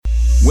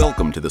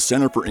Welcome to the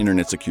Center for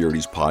Internet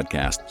Security's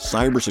podcast,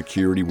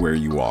 Cybersecurity Where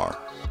You Are.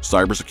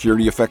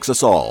 Cybersecurity affects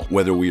us all,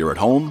 whether we are at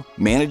home,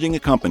 managing a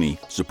company,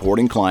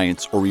 supporting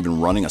clients, or even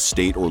running a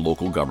state or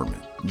local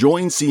government.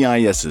 Join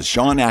CIS's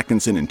Sean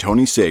Atkinson and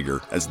Tony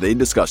Sager as they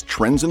discuss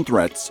trends and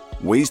threats,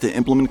 ways to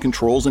implement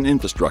controls and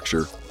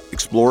infrastructure,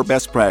 explore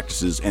best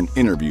practices, and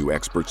interview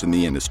experts in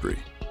the industry.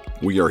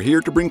 We are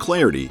here to bring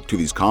clarity to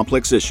these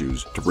complex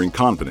issues to bring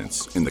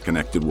confidence in the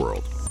connected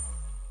world.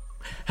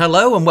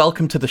 Hello and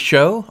welcome to the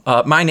show.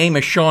 My name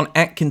is Sean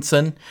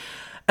Atkinson,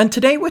 and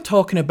today we're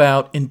talking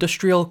about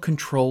industrial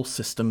control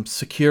system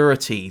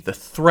security, the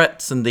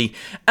threats and the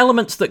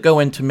elements that go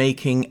into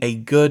making a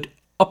good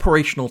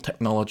operational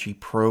technology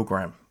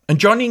program. And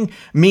joining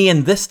me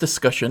in this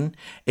discussion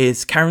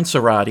is Karen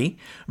Sorady,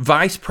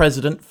 Vice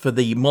President for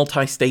the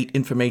Multi-State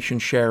Information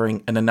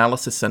Sharing and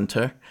Analysis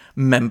Center,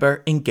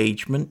 Member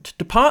Engagement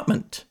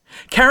Department.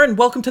 Karen,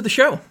 welcome to the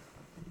show.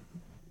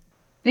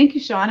 Thank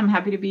you, Sean. I'm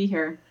happy to be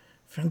here.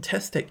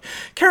 Fantastic.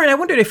 Karen, I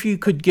wondered if you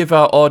could give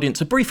our audience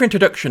a brief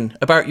introduction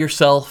about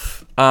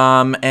yourself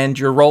and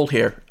your role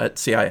here at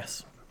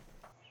CIS.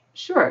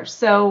 Sure.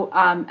 So,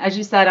 as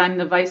you said, I'm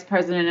the Vice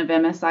President of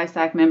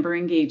MS-ISAC Member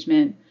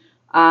Engagement.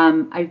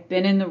 I've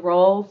been in the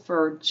role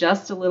for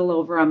just a little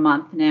over a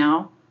month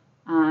now.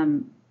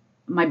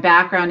 My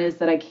background is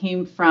that I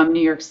came from New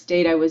York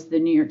State. I was the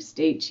New York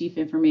State Chief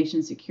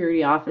Information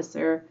Security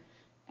Officer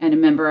and a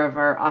member of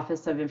our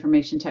Office of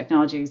Information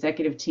Technology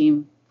Executive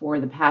Team for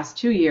the past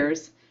 2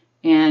 years,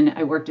 and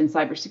I worked in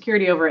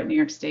cybersecurity over at New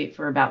York State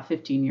for about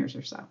 15 years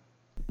or so.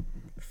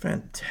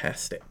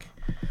 Fantastic.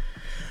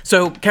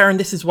 So, Karen,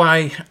 this is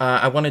why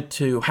I wanted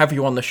to have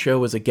you on the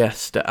show as a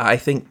guest. I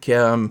think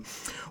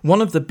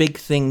one of the big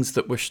things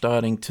that we're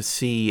starting to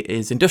see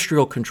is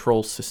industrial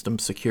control system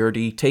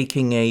security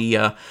taking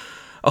a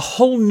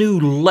whole new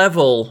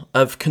level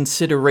of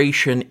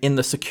consideration in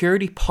the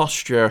security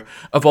posture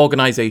of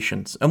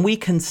organizations. And we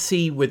can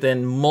see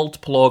within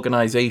multiple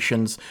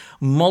organizations,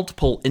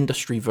 multiple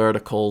industry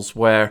verticals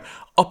where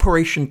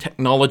operation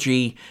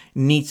technology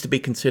needs to be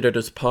considered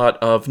as part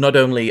of not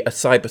only a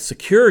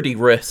cybersecurity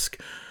risk,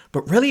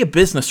 but really a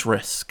business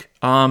risk.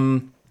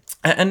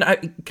 And I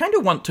kind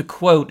of want to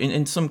quote,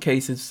 in some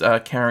cases,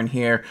 Karen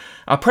here,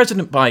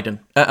 President Biden.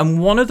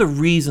 And one of the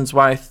reasons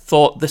why I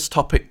thought this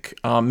topic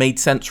made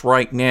sense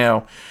right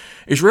now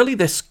is really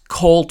this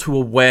call to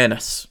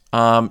awareness.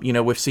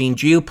 We've seen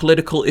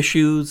geopolitical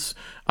issues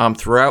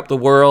throughout the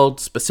world,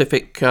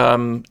 specific,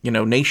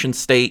 nation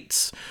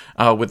states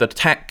with a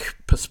tech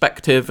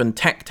perspective and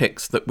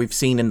tactics that we've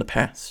seen in the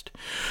past.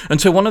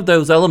 And so one of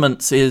those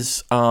elements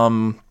is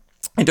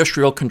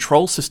industrial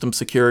control system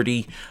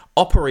security.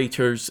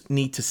 Operators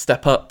need to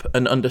step up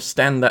and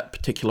understand that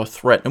particular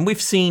threat. And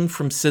we've seen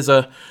from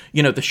CISA,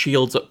 the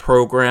Shields Up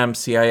program,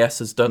 CIS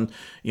has done,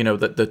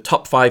 the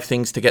top 5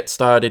 things to get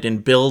started in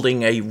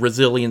building a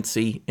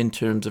resiliency in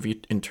terms of your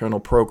internal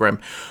program.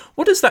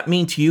 What does that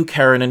mean to you,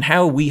 Karen, and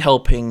how are we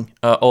helping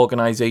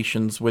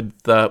organizations with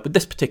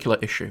this particular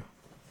issue?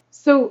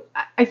 So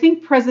I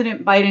think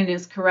President Biden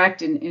is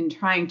correct in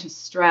trying to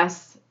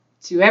stress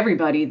to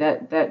everybody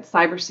that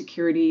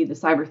cybersecurity, the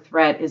cyber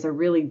threat, is a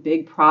really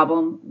big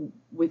problem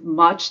with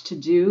much to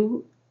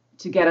do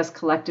to get us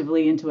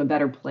collectively into a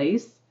better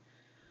place.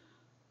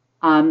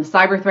 The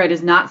cyber threat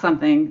is not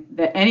something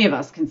that any of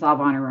us can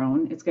solve on our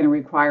own. It's going to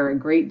require a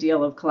great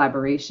deal of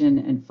collaboration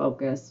and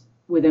focus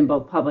within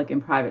both public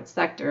and private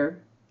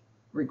sector,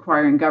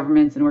 requiring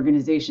governments and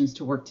organizations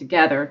to work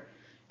together.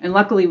 And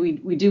luckily,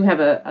 we do have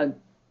a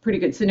pretty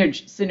good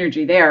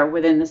synergy there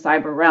within the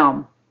cyber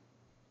realm.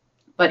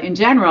 But in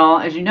general,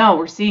 as you know,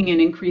 we're seeing an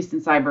increase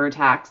in cyber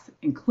attacks,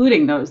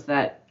 including those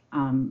that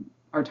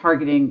are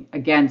targeting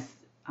against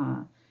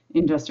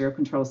industrial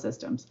control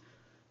systems.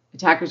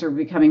 Attackers are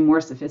becoming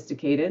more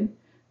sophisticated.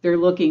 They're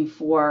looking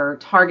for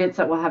targets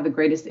that will have the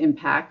greatest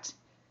impact.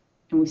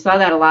 And we saw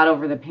that a lot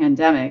over the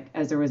pandemic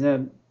as there was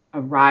a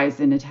rise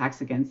in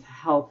attacks against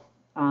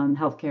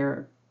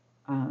healthcare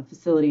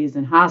facilities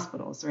and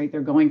hospitals, right?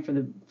 They're going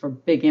for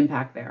big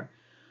impact there.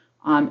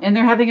 And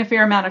they're having a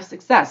fair amount of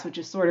success, which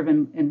is sort of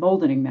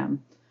emboldening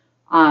them.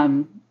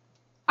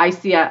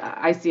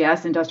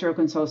 ICS, industrial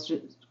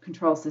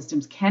control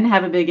systems, can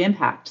have a big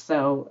impact.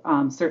 So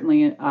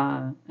certainly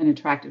an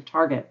attractive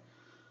target.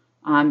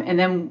 And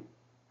then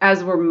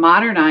as we're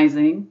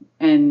modernizing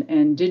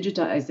and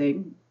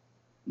digitizing,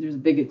 there's a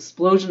big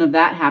explosion of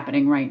that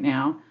happening right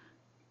now.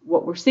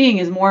 What we're seeing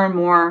is more and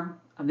more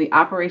of the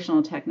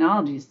operational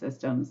technology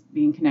systems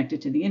being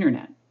connected to the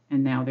internet.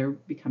 And now they're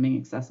becoming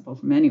accessible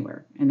from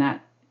anywhere. And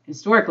that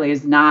historically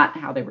is not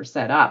how they were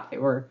set up. They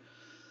were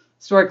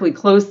historically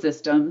closed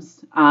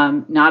systems,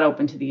 not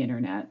open to the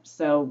internet.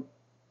 So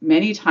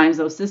many times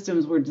those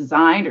systems were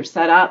designed or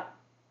set up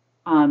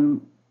or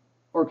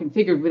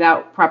configured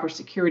without proper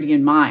security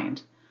in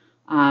mind.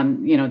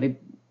 They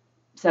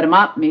set them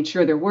up, made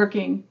sure they're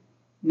working.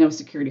 No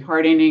security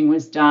hardening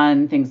was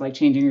done. Things like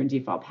changing your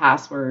default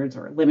passwords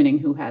or limiting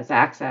who has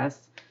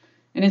access.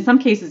 And in some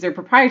cases, they're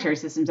proprietary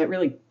systems that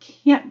really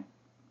can't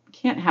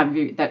have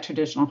that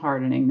traditional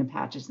hardening, the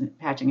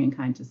patching and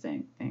kinds of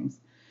things.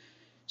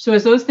 So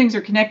as those things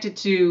are connected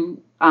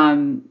to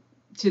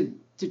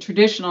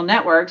traditional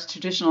networks,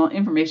 traditional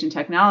information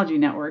technology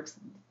networks,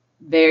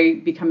 they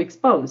become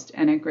exposed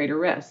and at greater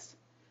risk.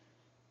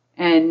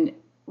 And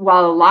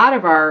while a lot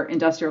of our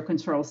industrial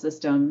control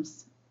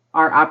systems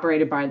are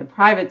operated by the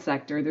private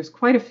sector, there's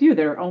quite a few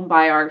that are owned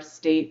by our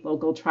state,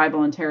 local,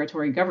 tribal, and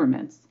territory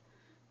governments.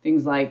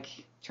 Things like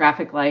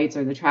traffic lights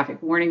or the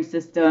traffic warning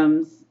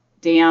systems,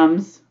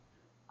 dams,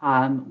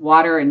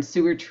 water and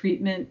sewer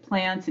treatment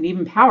plants, and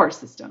even power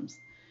systems.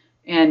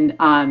 And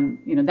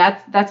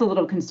that's a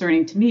little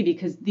concerning to me,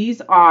 because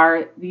these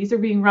are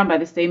being run by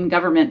the same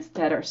governments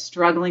that are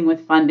struggling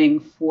with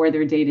funding for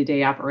their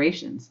day-to-day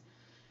operations,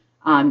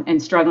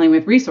 and struggling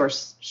with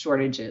resource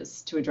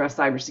shortages to address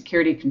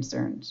cybersecurity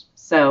concerns.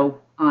 So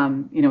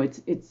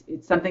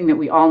it's something that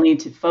we all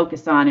need to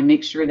focus on and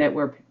make sure that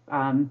we're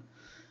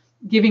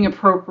giving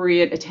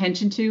appropriate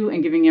attention to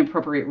and giving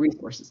appropriate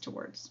resources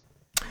towards.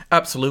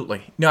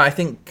 Absolutely. No, I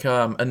think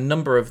a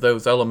number of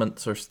those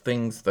elements are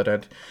things that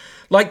I'd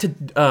like to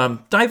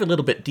dive a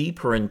little bit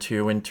deeper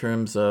into, in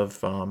terms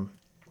of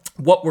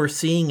what we're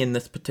seeing in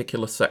this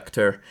particular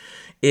sector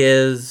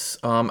is,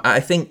 I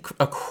think,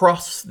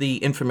 across the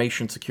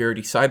information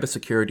security,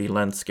 cybersecurity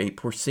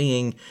landscape, we're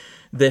seeing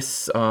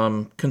this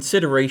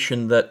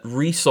consideration that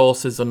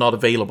resources are not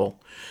available,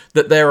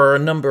 that there are a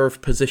number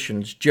of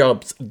positions,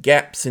 jobs,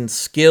 gaps in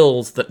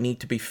skills that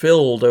need to be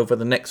filled over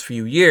the next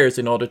few years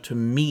in order to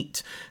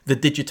meet the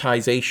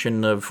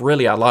digitization of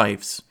really our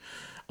lives.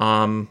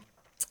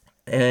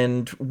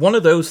 And one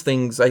of those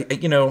things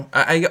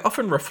I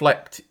often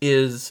reflect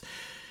is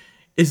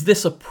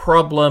this a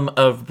problem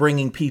of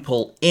bringing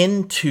people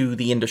into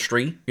the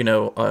industry?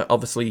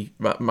 Obviously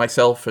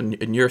myself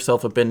and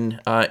yourself have been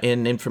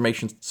in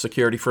information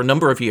security for a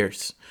number of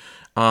years.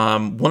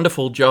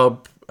 Wonderful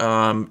job,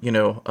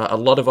 a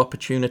lot of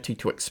opportunity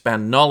to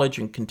expand knowledge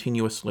and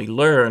continuously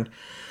learn.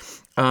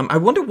 I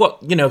wonder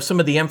what, some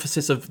of the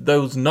emphasis of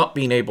those not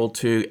being able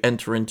to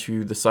enter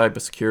into the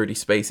cybersecurity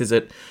space. Is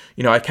it,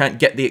 I can't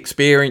get the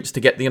experience to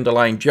get the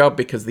underlying job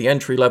because the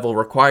entry level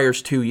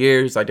requires 2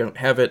 years, I don't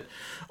have it?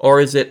 Or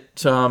is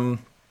it,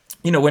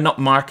 we're not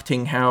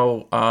marketing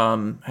how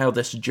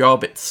this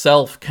job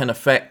itself can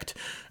affect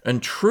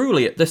and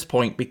truly at this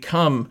point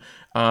become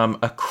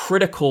a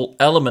critical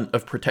element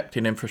of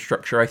protecting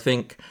infrastructure? I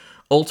think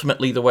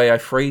ultimately the way I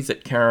phrase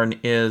it, Karen,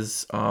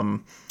 is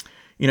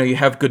you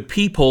have good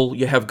people,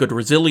 you have good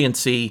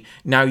resiliency,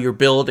 now you're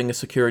building a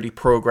security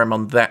program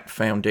on that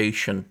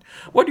foundation.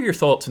 What are your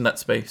thoughts in that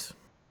space?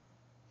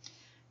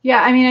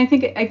 Yeah, I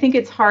think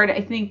it's hard.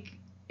 I think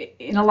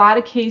in a lot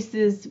of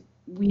cases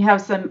we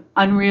have some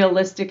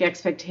unrealistic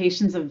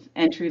expectations of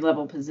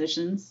entry-level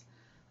positions.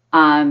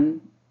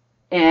 And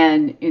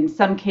in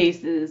some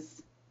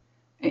cases,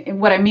 and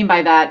what I mean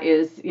by that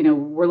is,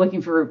 we're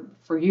looking for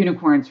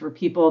unicorns, for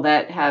people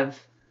that have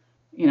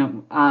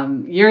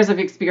years of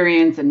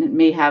experience and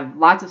may have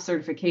lots of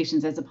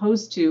certifications, as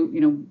opposed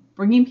to,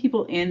 bringing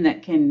people in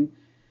that can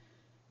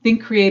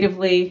think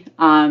creatively,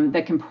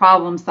 that can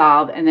problem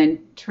solve, and then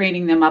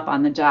training them up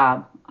on the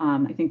job.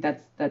 I think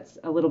that's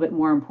a little bit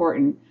more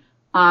important.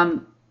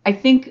 I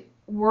think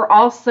we're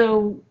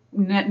also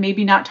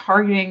maybe not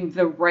targeting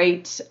the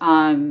right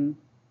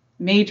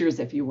majors,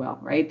 if you will,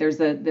 right? There's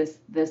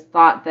this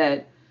thought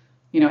that,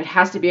 it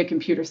has to be a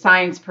computer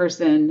science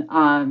person.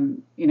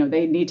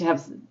 They need to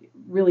have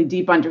really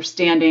deep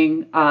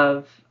understanding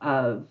of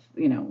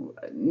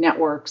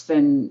networks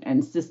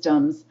and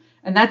systems.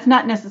 And that's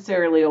not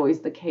necessarily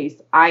always the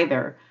case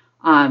either.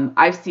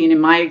 I've seen in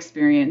my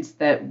experience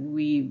that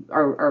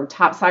our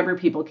top cyber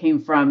people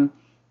came from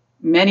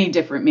many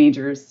different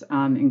majors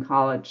in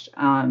college,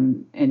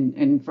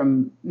 and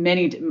from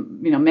many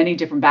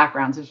different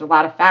backgrounds. There's a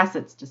lot of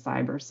facets to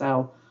cyber.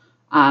 So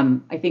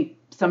I think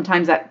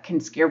sometimes that can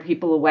scare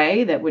people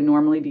away that would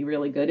normally be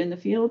really good in the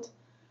field.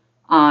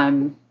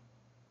 I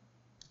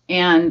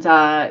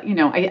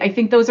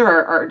think those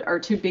are our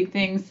two big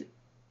things.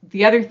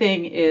 The other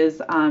thing is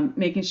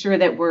making sure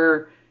that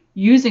we're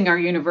using our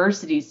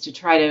universities to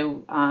try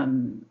to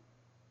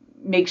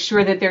make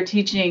sure that they're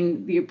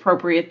teaching the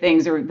appropriate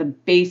things, or the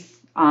base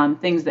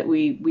things that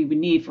we would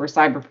need for a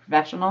cyber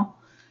professional,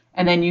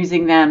 and then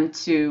using them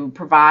to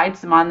provide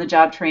some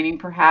on-the-job training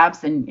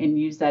perhaps, and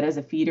use that as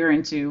a feeder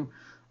into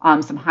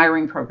some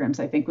hiring programs,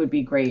 I think would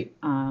be great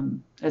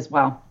as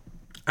well.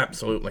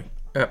 Absolutely.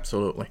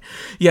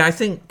 Yeah, I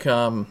think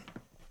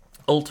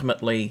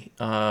ultimately,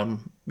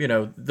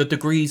 the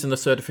degrees and the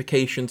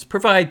certifications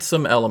provide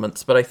some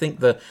elements, but I think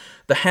the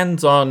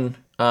hands-on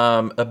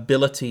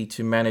ability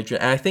to manage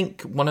it. And I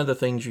think one of the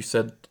things you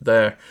said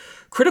there,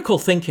 critical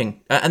thinking,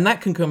 and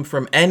that can come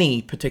from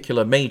any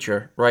particular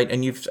major, right?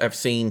 And I've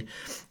seen,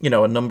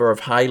 a number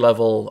of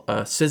high-level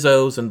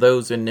CISOs and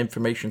those in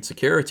information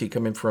security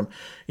coming from,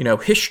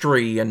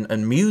 history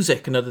and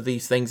music and other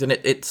these things. And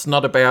it's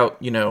not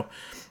about,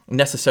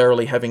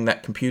 necessarily having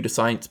that computer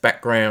science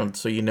background.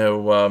 So,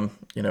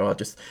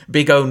 just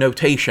big O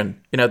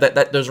notation,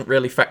 that doesn't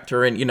really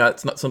factor in,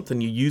 it's not something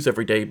you use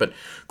every day, but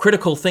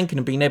critical thinking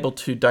and being able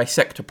to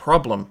dissect a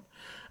problem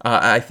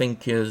I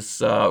think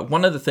is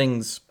one of the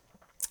things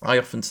I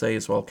often say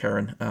as well,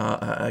 Karen.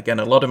 Again,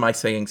 a lot of my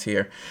sayings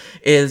here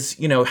is,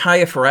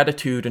 hire for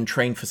attitude and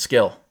train for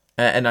skill.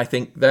 And I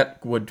think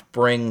that would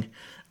bring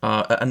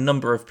a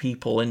number of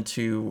people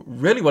into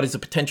really what is a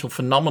potential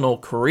phenomenal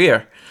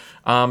career.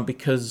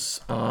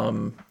 Because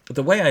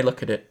the way I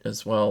look at it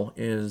as well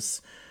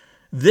is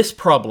this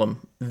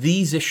problem,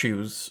 these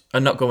issues are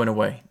not going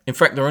away. In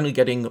fact, they're only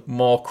getting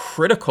more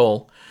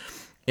critical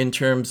in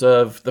terms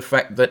of the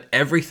fact that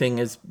everything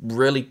is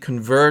really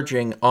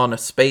converging on a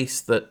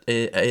space that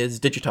is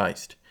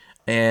digitized.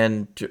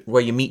 And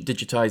where you meet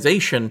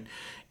digitization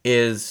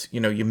is,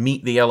 you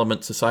meet the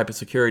elements of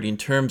cybersecurity in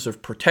terms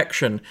of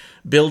protection,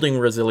 building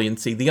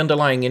resiliency, the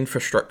underlying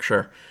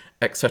infrastructure,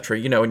 etc.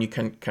 And you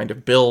can kind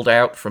of build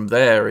out from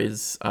there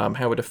is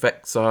how it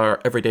affects our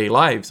everyday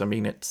lives. I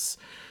mean, it's,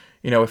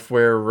 if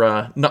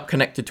we're not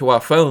connected to our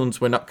phones,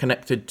 we're not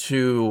connected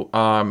to,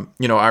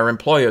 our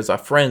employers, our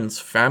friends,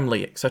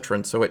 family, etc.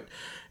 And so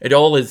it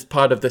all is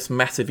part of this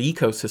massive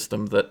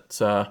ecosystem that,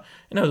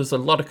 there's a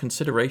lot of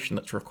consideration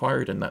that's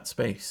required in that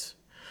space.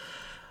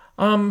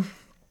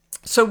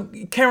 So,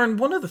 Karen,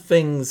 one of the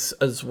things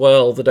as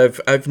well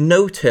that I've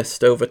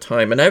noticed over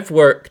time, and I've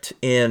worked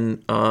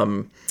in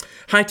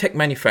high-tech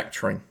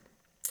manufacturing,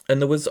 and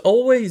there was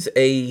always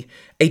a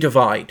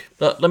divide.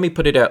 Let me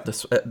put it out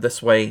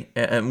this way,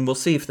 and we'll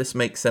see if this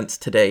makes sense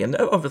today. And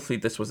obviously,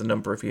 this was a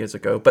number of years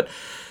ago, but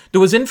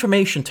there was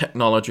information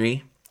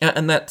technology,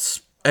 and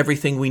that's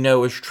everything we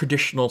know as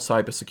traditional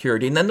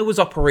cybersecurity. And then there was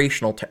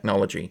operational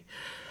technology.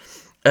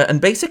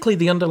 And basically,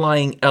 the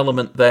underlying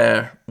element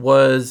there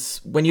was,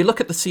 when you look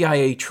at the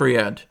CIA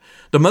triad,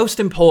 the most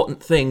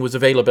important thing was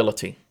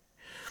availability.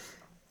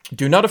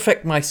 Do not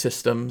affect my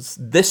systems.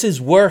 This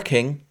is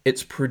working.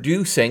 It's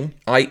producing,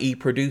 i.e.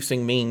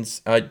 producing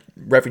means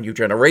revenue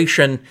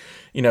generation.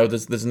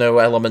 There's no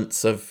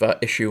elements of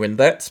issue in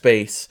that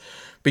space.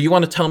 But you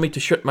want to tell me to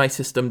shut my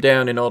system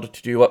down in order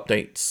to do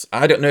updates.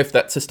 I don't know if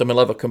that system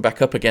will ever come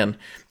back up again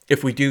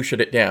if we do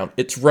shut it down.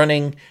 It's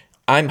running.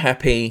 I'm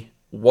happy.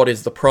 What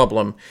is the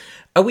problem?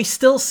 Are we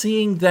still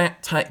seeing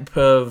that type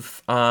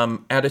of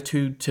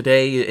attitude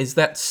today? Is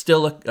that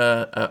still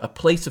a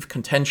place of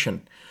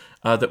contention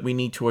that we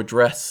need to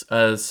address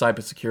as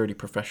cybersecurity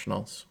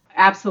professionals?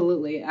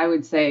 Absolutely. I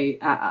would say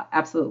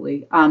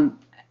absolutely. I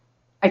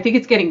think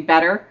it's getting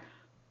better,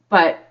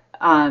 but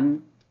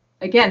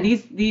again,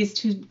 these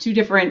two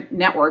different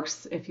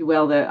networks, if you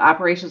will, the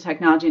operational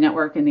technology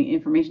network and the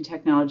information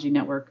technology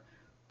network,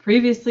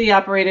 previously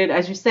operated,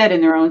 as you said,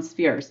 in their own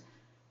spheres.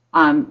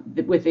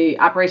 With the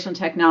operational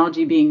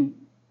technology being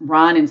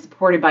run and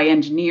supported by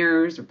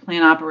engineers or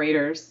plant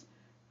operators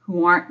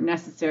who aren't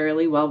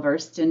necessarily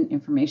well-versed in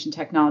information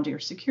technology or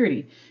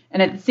security. And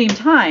at the same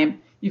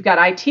time, you've got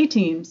IT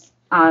teams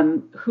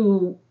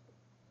who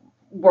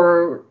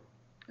were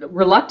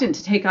reluctant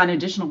to take on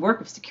additional work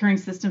of securing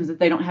systems that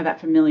they don't have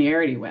that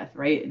familiarity with,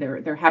 right?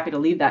 They're happy to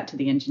leave that to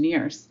the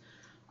engineers.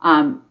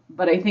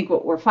 But I think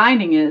what we're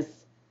finding is,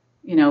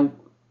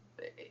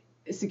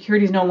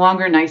 security is no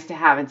longer nice to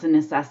have, it's a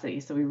necessity.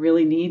 So we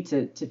really need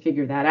to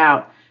figure that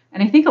out.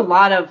 And I think a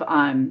lot of,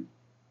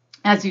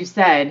 as you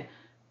said,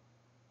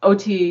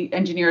 OT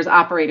engineers,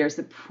 operators,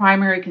 the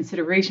primary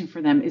consideration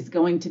for them is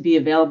going to be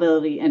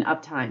availability and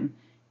uptime.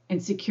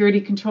 And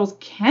security controls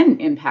can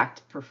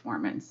impact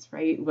performance,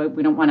 right?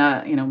 We don't want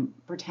to,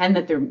 pretend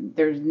that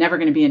there's never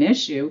going to be an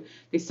issue.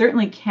 They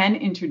certainly can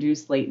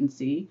introduce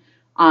latency.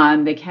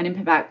 They can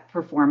impact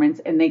performance,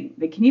 and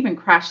they can even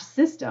crash the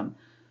system.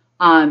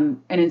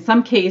 And in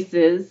some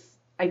cases,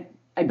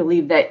 I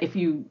believe that if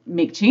you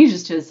make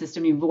changes to the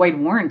system, you void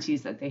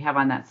warranties that they have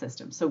on that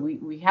system. So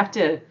we have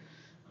to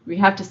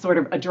sort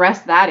of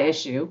address that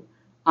issue,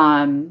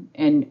 and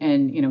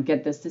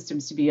get the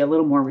systems to be a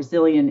little more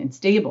resilient and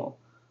stable.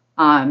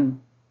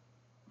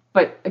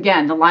 But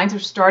again, the lines are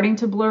starting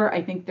to blur.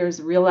 I think there's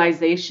a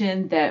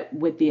realization that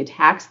with the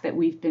attacks that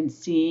we've been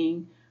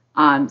seeing,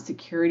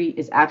 security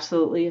is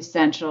absolutely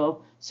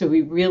essential. So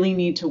we really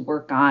need to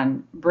work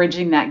on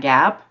bridging that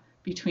gap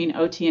between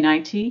OT and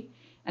IT.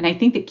 And I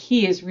think the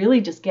key is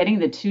really just getting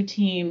the two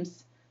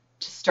teams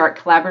to start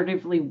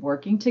collaboratively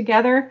working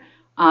together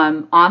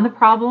on the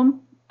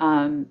problem,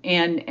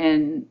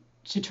 and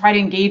to try to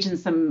engage in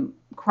some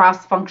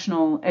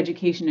cross-functional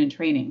education and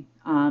training.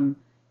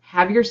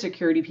 Have your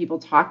security people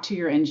talk to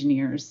your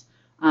engineers,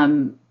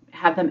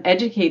 have them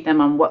educate them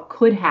on what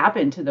could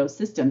happen to those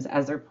systems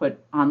as they're put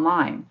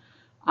online.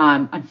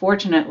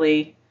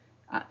 Unfortunately,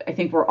 I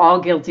think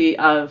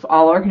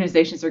all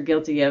organizations are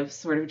guilty of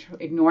sort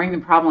of ignoring the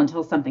problem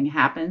until something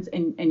happens.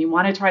 And you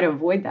want to try to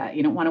avoid that.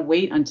 You don't want to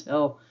wait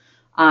until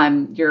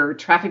your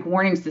traffic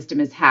warning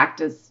system is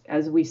hacked,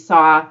 as we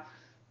saw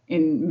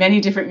in many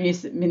different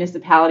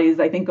municipalities.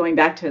 I think going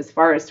back to as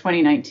far as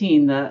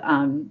 2019,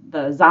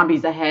 the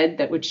zombies ahead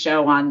that would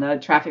show on the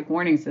traffic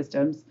warning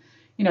systems,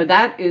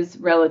 that is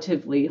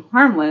relatively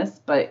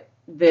harmless, but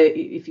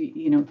if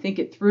you think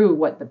it through,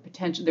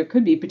 there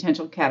could be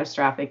potential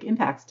catastrophic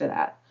impacts to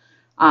that.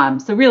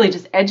 So really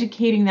just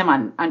educating them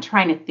on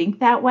trying to think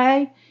that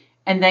way,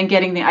 and then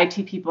getting the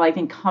IT people, I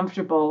think,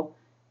 comfortable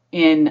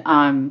in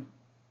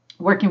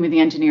working with the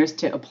engineers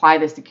to apply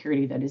the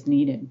security that is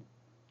needed.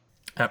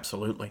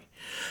 Absolutely.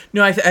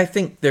 No, I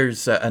think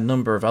there's a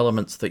number of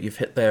elements that you've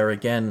hit there.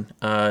 Again,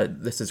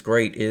 this is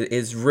great.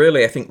 Is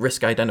really, I think,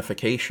 risk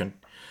identification.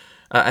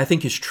 I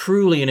think is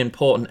truly an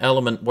important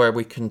element where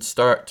we can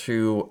start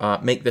to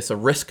make this a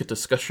risk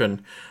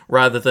discussion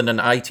rather than an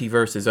IT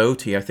versus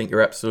OT. I think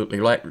you're absolutely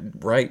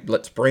right.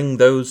 Let's bring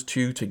those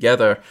two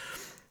together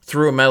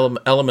through an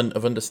element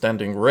of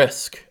understanding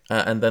risk,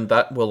 and then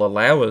that will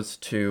allow us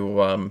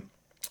to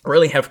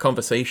really have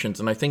conversations.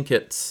 And I think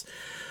it's,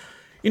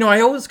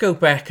 I always go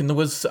back, and there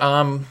was,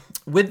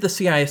 with the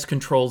CIS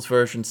controls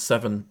version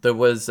 7, there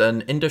was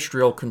an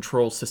industrial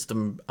control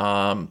system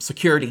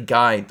security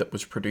guide that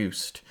was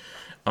produced.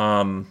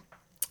 And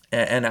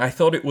I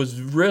thought it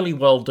was really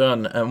well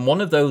done. And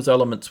one of those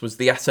elements was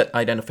the asset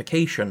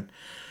identification.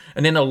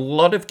 And in a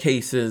lot of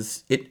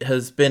cases, it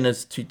has been,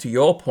 as to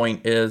your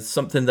point, is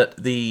something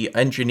that the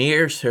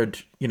engineers had,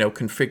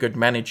 configured,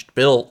 managed,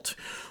 built,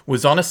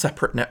 was on a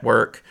separate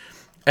network.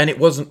 And it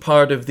wasn't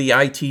part of the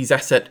IT's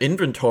asset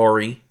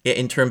inventory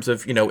in terms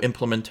of,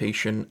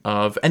 implementation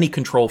of any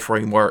control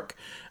framework.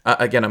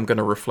 Again, I'm going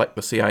to reflect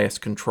the CIS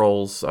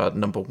controls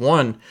number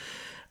 1.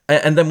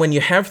 And then when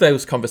you have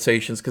those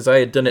conversations, because I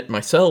had done it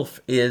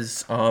myself,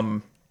 is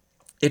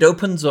it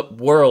opens up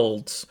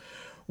worlds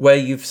where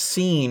you've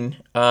seen,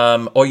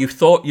 or you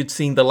thought you'd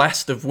seen the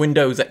last of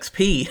Windows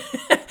XP,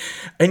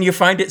 and you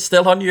find it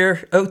still on your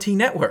OT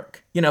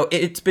network.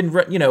 It's been,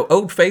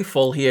 Old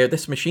Faithful here,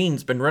 this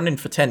machine's been running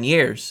for 10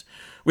 years.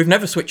 We've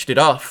never switched it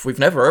off. We've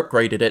never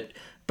upgraded it,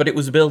 but it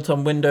was built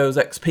on Windows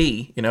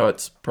XP.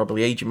 It's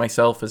probably aging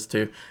myself as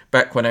to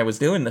back when I was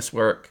doing this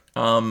work,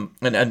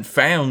 and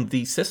found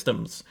these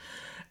systems.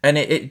 And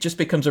it just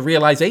becomes a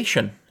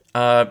realization,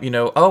 it's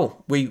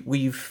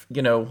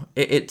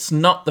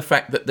not the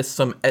fact that there's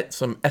some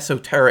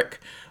esoteric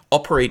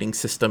operating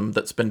system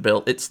that's been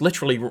built. It's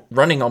literally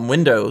running on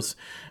Windows.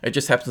 It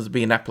just happens to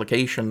be an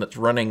application that's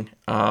running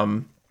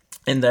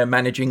in there,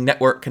 managing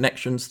network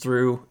connections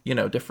through,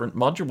 different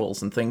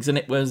modules and things. And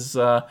it was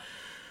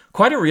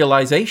quite a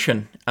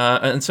realization.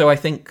 And so I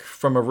think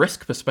from a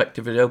risk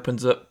perspective, it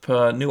opens up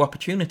new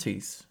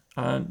opportunities.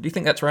 Do you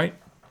think that's right?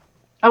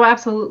 Oh,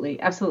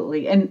 absolutely.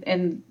 Absolutely.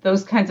 And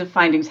those kinds of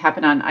findings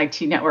happen on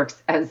IT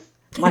networks as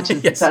much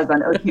as Yes. it does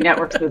on OT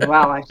networks as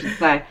well, I should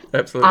say.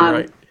 Absolutely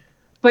right.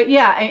 But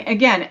yeah,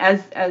 again,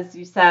 as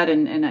you said,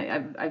 and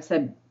I've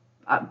said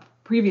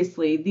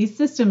previously, these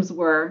systems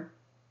were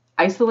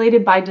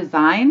isolated by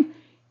design,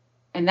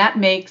 and that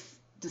makes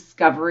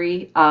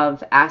discovery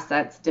of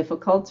assets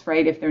difficult,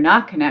 right? If they're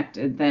not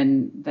connected,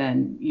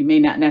 then you may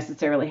not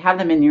necessarily have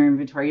them in your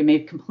inventory. You may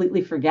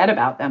completely forget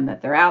about them,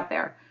 that they're out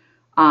there.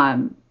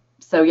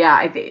 So yeah,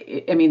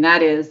 I mean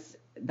that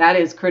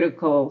is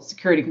critical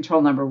security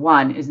control number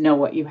 1, is know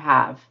what you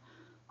have,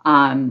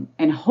 and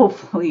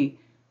hopefully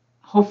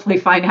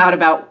find out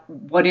about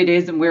what it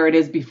is and where it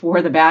is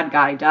before the bad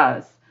guy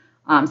does.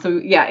 So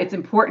yeah, it's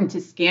important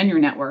to scan your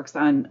networks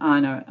on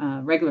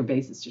a regular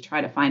basis to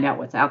try to find out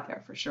what's out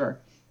there for sure.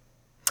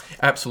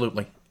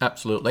 Absolutely.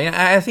 And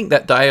I think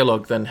that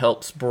dialogue then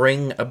helps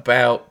bring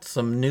about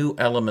some new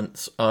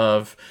elements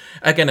of,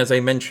 again, as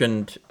I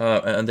mentioned,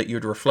 and that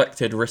you'd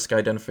reflected, risk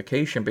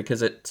identification,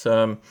 because it,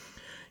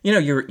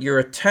 your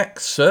attack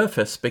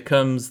surface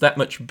becomes that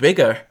much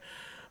bigger,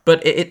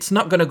 but it's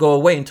not going to go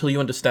away until you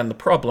understand the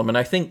problem. And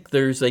I think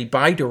there's a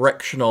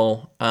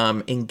bi-directional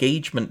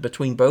engagement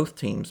between both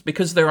teams,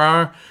 because there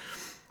are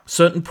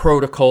certain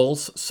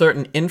protocols,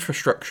 certain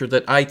infrastructure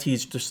that IT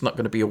is just not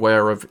going to be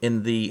aware of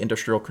in the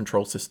industrial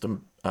control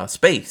system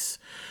space.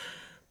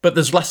 But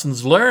there's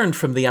lessons learned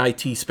from the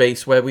IT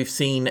space where we've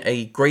seen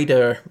a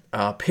greater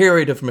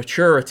period of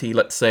maturity,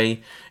 let's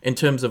say, in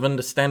terms of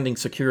understanding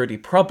security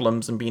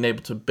problems and being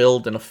able to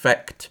build and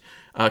affect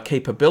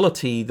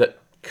capability that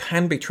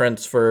can be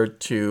transferred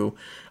to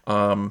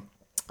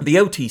the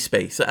OT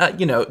space.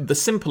 The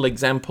simple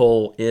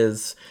example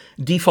is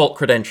default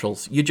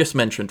credentials. You just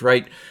mentioned,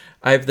 right?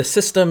 I have the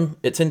system,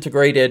 it's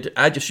integrated,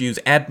 I just use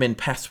admin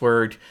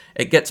password,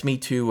 it gets me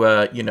to,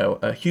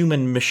 a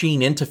human-machine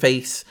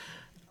interface,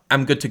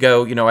 I'm good to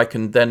go, I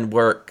can then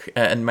work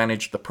and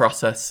manage the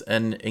process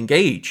and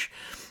engage.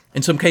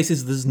 In some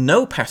cases, there's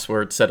no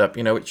password set up,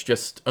 it's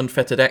just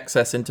unfettered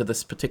access into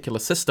this particular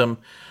system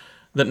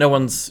that no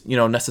one's,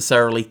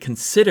 necessarily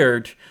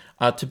considered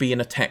to be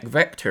an attack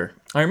vector.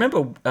 I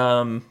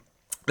remember,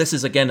 this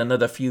is again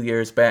another few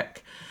years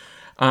back,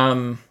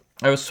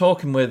 I was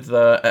talking with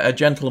a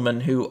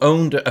gentleman who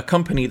owned a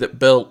company that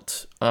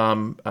built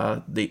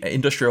the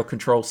industrial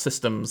control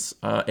systems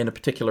in a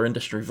particular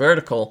industry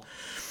vertical.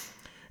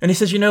 And he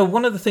says,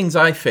 one of the things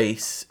I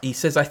face, he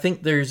says, I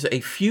think there's a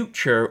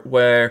future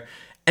where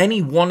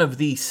any one of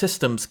these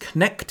systems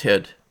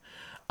connected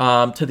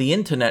to the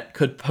internet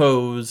could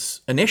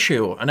pose an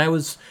issue. And I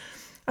was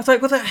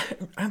like, well,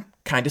 I'm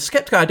kind of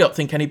skeptical. I don't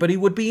think anybody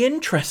would be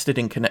interested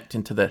in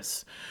connecting to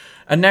this.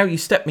 And now you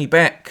step me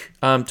back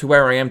to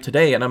where I am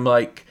today, and I'm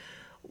like,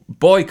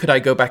 boy, could I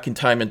go back in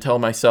time and tell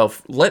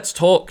myself, let's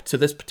talk to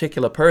this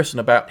particular person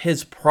about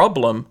his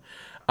problem,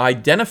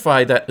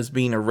 identify that as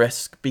being a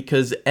risk,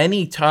 because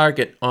any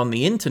target on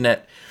the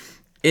internet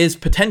is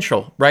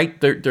potential, right?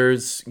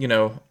 There's,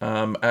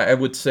 I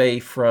would say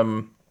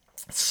from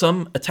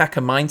some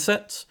attacker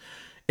mindsets,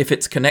 if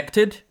it's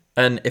connected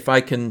and if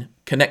I can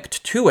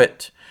connect to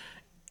it,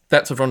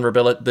 that's a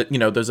vulnerability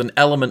that, there's an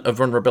element of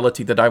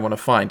vulnerability that I want to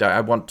find.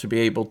 I want to be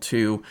able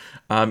to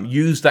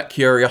use that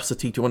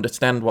curiosity to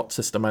understand what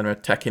system I'm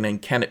attacking and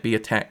can it be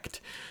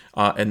attacked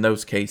in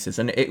those cases.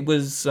 And it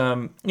was,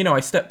 I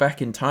step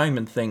back in time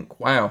and think,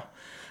 wow,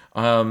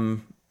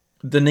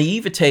 the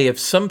naivete of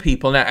some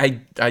people,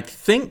 and I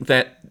think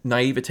that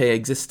naivete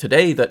exists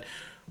today that,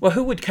 well,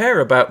 who would care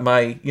about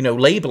my,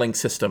 labeling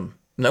system?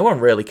 No one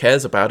really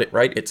cares about it,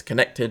 right? It's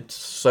connected,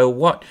 so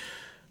what?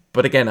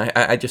 But again,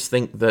 I just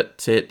think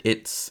that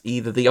it's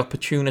either the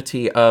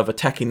opportunity of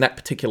attacking that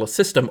particular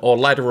system or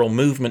lateral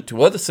movement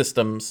to other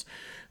systems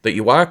that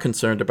you are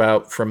concerned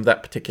about from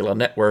that particular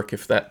network,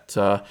 if that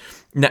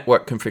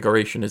network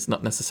configuration is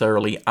not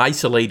necessarily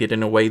isolated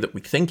in a way that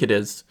we think it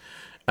is,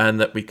 and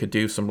that we could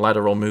do some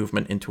lateral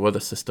movement into other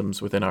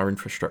systems within our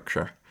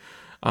infrastructure.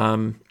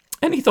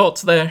 Any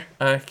thoughts there,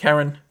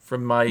 Karen,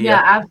 from my...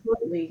 Yeah,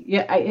 absolutely.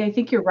 Yeah, I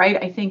think you're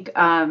right. I think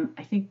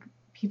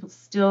people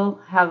still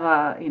have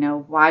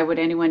why would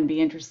anyone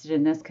be interested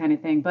in this kind of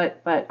thing?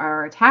 But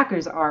our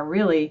attackers are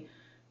really,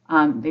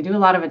 they do a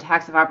lot of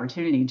attacks of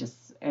opportunity,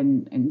 just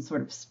and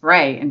sort of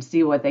spray and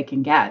see what they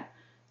can get.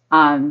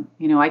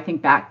 I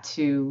think back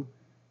to,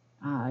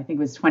 I think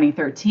it was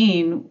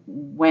 2013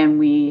 when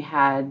we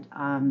had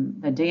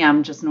the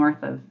dam just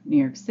north of New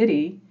York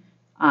City,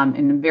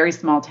 in a very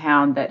small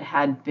town that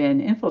had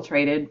been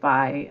infiltrated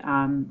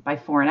by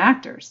foreign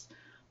actors.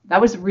 That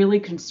was really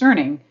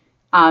concerning.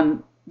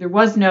 There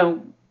was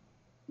no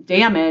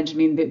damage. I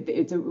mean,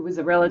 it was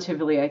a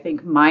relatively, I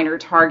think, minor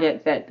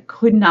target that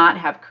could not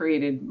have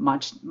created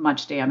much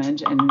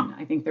damage. And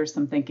I think there's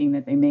some thinking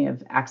that they may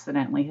have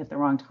accidentally hit the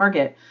wrong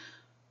target.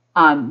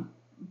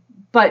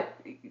 But,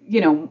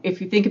 if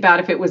you think about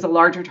if it was a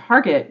larger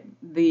target,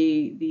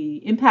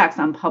 the impacts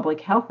on public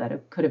health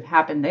that could have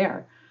happened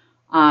there.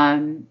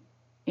 And,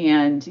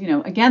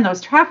 again,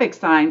 those traffic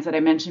signs that I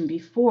mentioned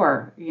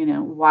before,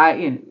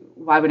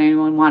 why would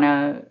anyone want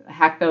to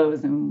hack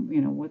those? And,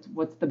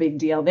 what's the big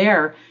deal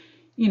there?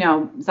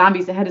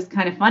 Zombies ahead is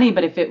kind of funny,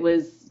 but if it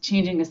was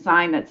changing a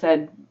sign that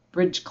said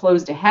bridge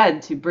closed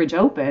ahead to bridge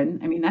open,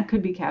 I mean, that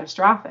could be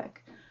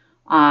catastrophic.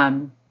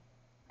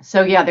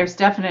 So yeah, there's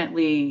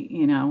definitely,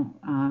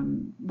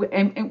 and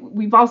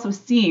we've also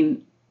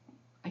seen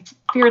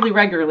fairly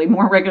regularly,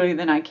 more regularly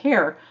than I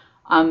care,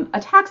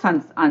 attacks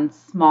on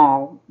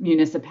small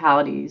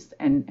municipalities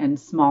and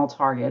small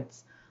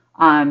targets.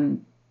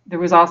 There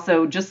was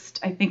also just,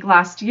 I think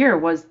last year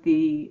was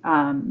the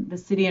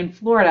city in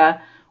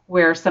Florida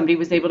where somebody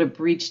was able to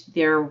breach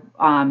their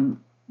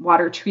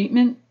water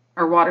treatment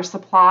or water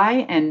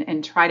supply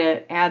and try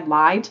to add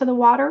lye to the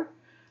water.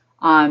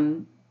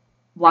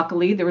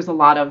 Luckily, there was a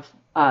lot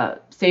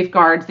of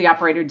safeguards. The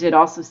operator did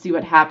also see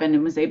what happened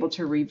and was able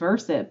to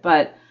reverse it.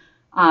 But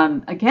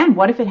again,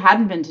 what if it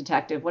hadn't been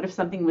detected? What if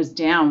something was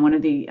down, one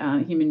of the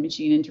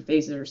human-machine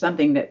interfaces or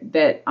something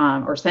that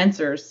or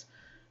sensors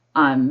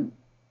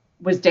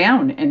was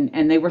down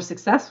and they were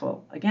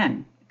successful?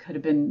 Again, it could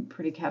have been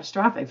pretty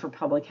catastrophic for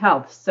public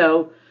health.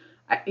 So,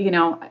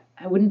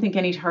 I wouldn't think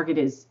any target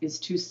is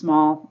too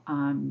small.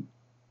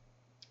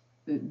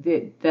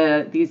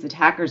 These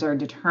attackers are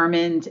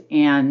determined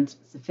and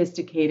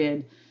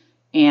sophisticated,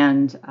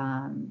 and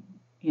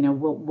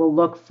will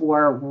look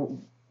for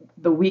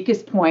the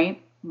weakest point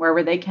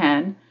wherever they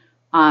can.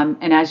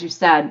 And as you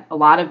said, a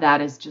lot of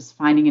that is just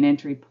finding an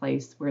entry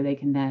place where they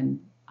can then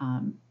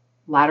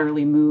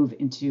laterally move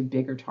into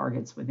bigger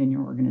targets within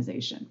your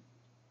organization.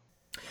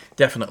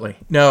 Definitely.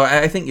 No,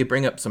 I think you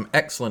bring up some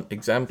excellent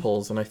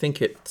examples, and I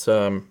think it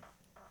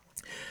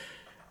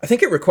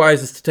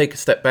requires us to take a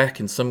step back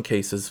in some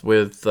cases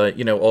with,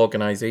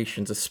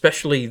 organizations,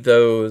 especially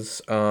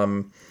those,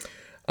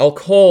 I'll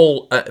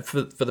call,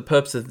 for the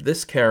purpose of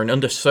this, Karen,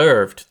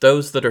 underserved,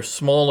 those that are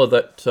smaller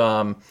that,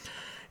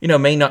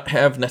 may not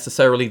have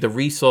necessarily the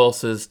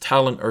resources,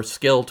 talent, or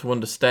skill to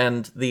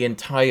understand the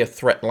entire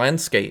threat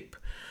landscape.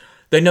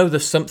 They know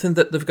there's something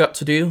that they've got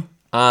to do,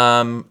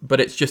 but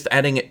it's just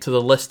adding it to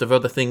the list of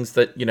other things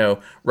that,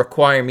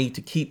 require me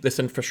to keep this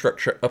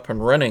infrastructure up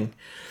and running.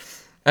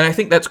 And I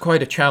think that's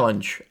quite a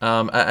challenge.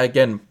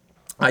 Again,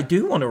 I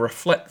do want to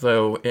reflect,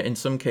 though, in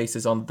some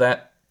cases on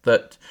that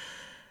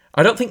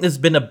I don't think there's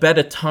been a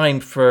better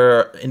time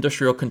for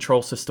industrial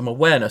control system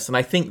awareness. And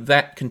I think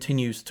that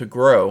continues to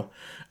grow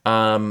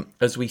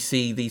as we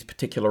see these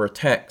particular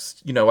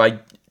attacks.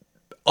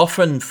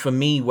 Often for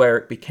me, where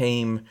it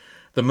became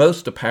the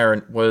most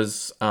apparent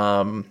was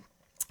the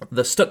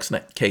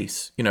Stuxnet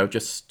case,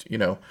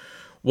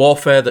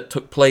 warfare that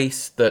took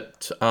place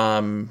that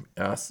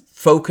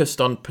focused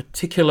on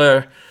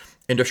particular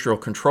industrial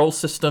control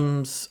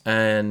systems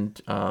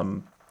and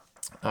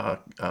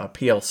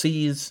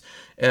PLCs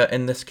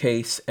in this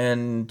case.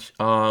 And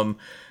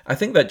I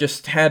think that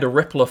just had a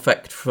ripple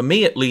effect. For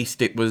me, at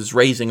least, it was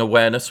raising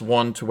awareness,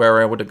 one, to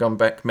where I would have gone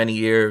back many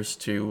years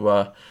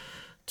to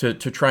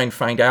try and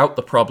find out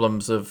the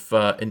problems of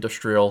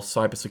industrial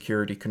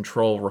cybersecurity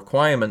control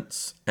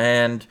requirements,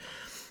 and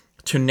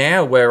to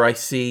now where I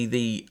see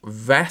the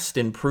vast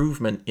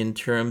improvement in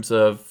terms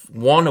of,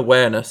 one,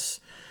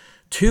 awareness,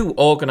 two,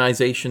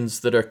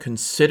 organizations that are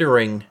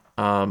considering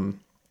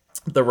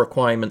the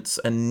requirements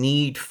and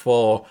need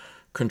for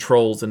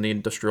controls in the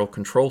industrial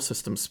control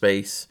system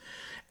space,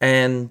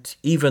 and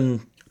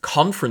even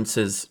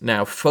conferences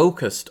now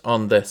focused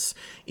on this.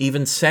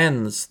 Even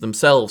SENS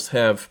themselves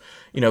have,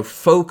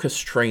 focus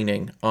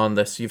training on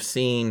this. You've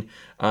seen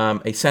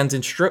a SENS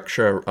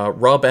instructor,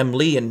 Rob M.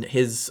 Lee, and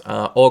his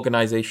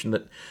organization,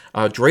 that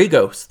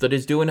Dragos, that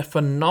is doing a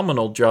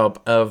phenomenal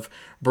job of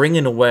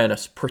bringing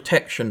awareness,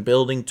 protection,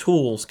 building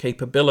tools,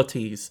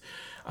 capabilities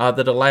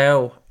that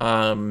allow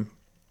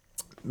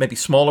maybe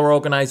smaller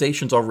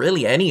organizations, or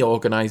really any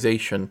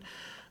organization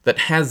that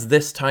has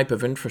this type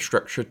of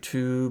infrastructure,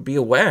 to be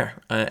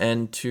aware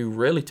and to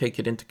really take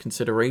it into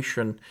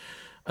consideration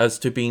as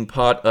to being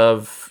part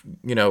of,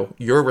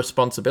 your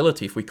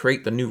responsibility. If we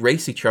create the new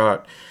RACI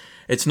chart,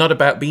 it's not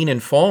about being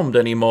informed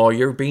anymore.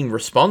 You're being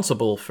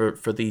responsible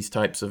for these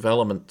types of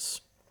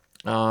elements.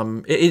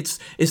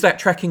 Is that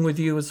tracking with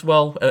you as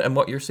well, and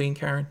what you're seeing,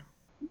 Karen?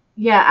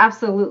 Yeah,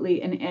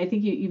 absolutely. And I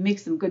think you make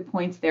some good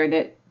points there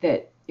that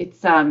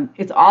it's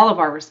all of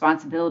our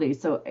responsibility.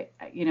 So,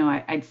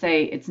 I'd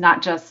say it's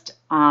not just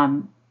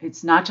on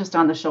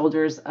the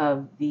shoulders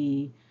of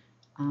the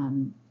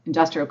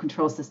industrial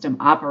control system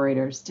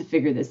operators to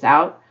figure this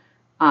out.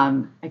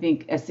 I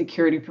think as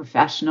security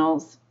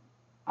professionals,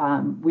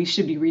 we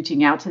should be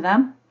reaching out to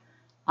them.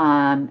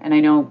 And I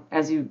know,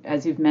 as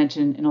you've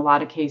mentioned, in a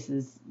lot of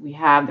cases,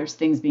 there's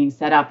things being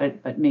set up,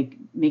 but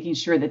making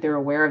sure that they're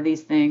aware of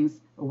these things,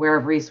 aware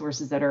of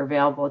resources that are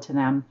available to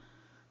them.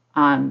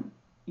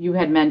 You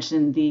had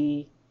mentioned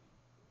the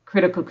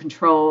critical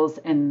controls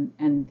and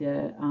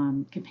the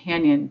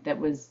companion that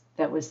was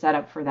set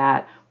up for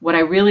that. What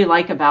I really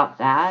like about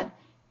that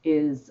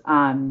is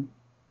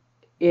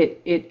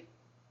it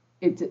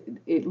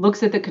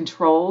looks at the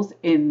controls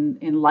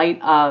in light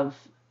of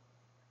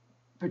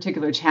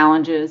particular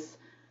challenges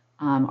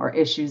or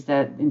issues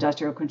that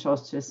industrial control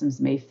systems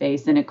may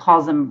face, and it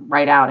calls them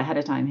right out ahead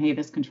of time. Hey,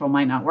 this control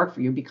might not work for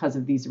you because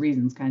of these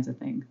reasons, kinds of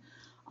things.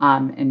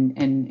 And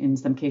in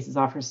some cases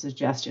offers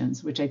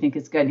suggestions, which I think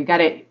is good.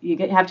 You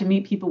have to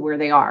meet people where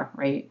they are,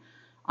 right?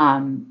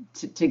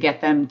 To get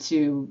them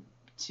to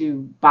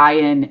buy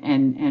in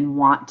and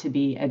want to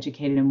be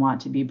educated and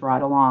want to be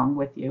brought along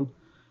with you.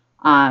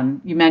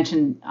 You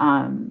mentioned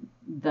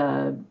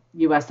the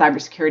U.S.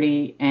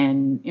 Cybersecurity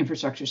and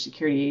Infrastructure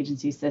Security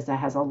Agency. CISA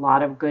has a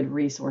lot of good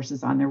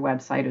resources on their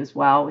website as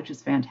well, which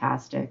is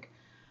fantastic.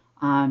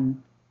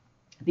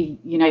 The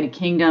United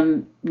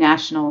Kingdom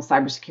National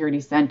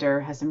Cybersecurity Center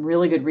has some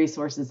really good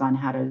resources on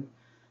how to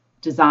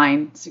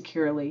design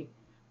securely.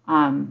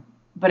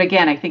 But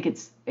again, I think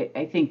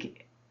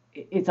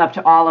it's up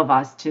to all of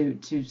us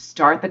to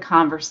start the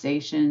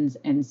conversations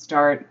and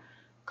start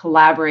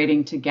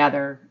collaborating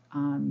together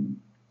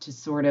to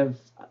sort of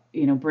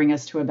bring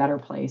us to a better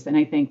place. And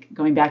I think,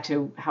 going back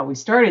to how we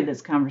started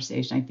this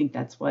conversation, I think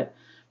that's what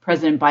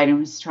President Biden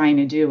was trying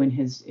to do in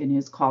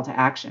his call to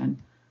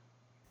action.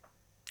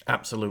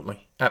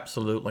 Absolutely.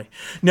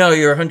 No,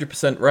 you're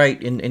 100%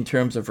 right in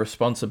terms of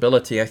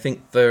responsibility. I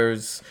think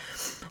there's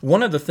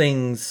one of the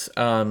things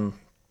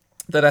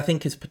that I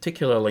think is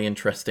particularly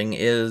interesting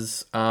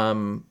is,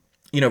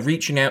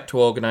 reaching out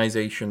to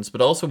organizations,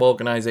 but also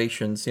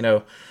organizations,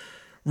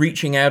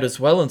 reaching out as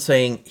well and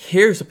saying,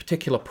 here's a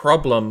particular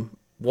problem.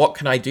 What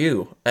can I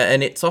do?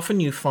 And it's often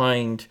you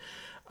find,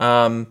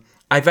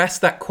 I've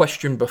asked that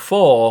question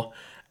before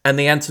and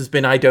the answer's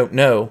been, I don't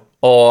know,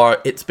 or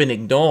it's been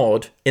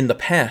ignored in the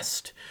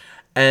past.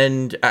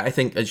 And I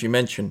think, as you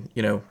mentioned,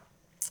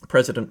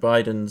 President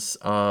Biden's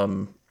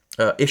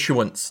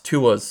issuance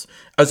to us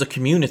as a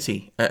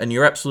community, and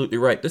you're absolutely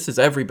right, this is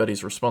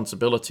everybody's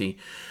responsibility,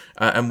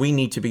 and we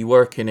need to be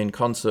working in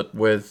concert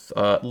with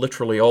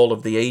literally all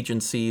of the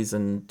agencies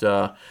and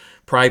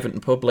private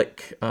and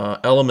public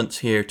elements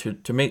here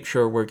to make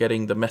sure we're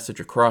getting the message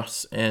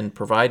across and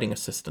providing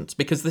assistance,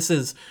 because this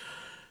is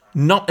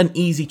not an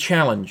easy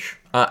challenge.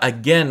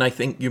 Again, I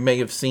think you may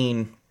have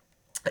seen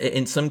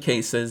in some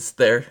cases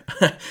there,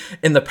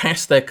 in the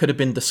past, there could have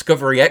been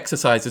discovery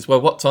exercises.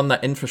 Well, what's on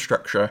that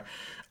infrastructure?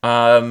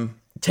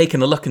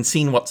 Taking a look and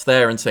seeing what's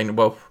there and saying,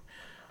 well,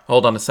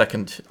 hold on a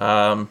second.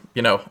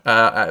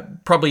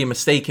 Probably a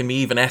mistake in me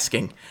even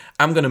asking.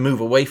 I'm going to move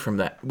away from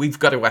that. We've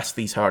got to ask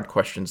these hard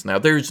questions now.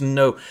 There's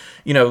no,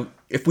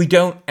 if we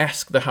don't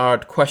ask the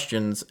hard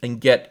questions and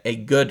get a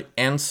good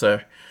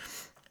answer,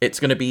 it's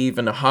going to be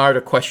even a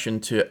harder question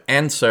to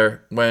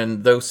answer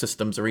when those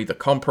systems are either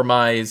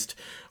compromised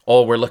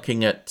or we're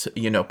looking at,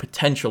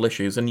 potential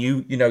issues. And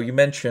you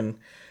mentioned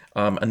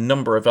a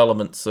number of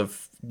elements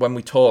of when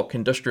we talk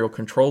industrial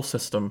control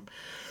system.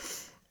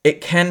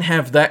 it can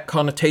have that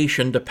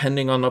connotation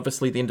depending on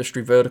obviously the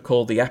industry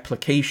vertical, the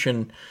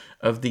application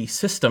of these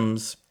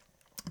systems,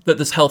 that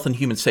there's health and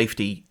human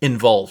safety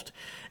involved.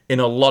 In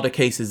a lot of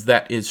cases,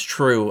 that is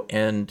true,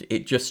 and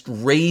it just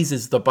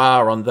raises the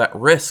bar on that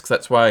risk.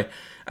 That's why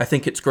I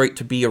think it's great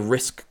to be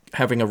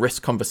having a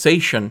risk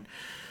conversation,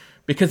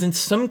 because in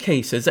some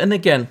cases, and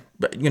again,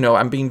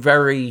 I'm being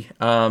very,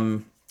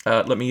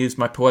 let me use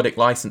my poetic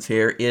license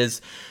here, is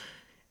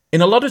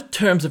in a lot of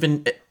terms of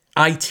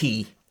IT,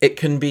 it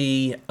can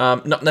be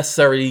not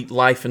necessarily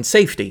life and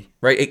safety,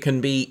 right? It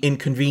can be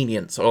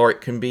inconvenience, or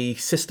it can be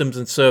systems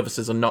and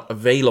services are not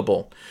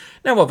available.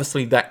 Now,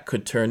 obviously, that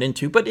could turn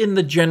into, but in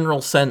the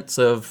general sense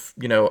of,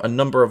 a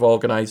number of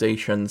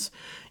organizations,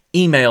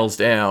 emails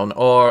down,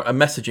 or a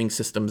messaging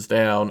systems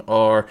down,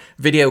 or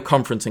video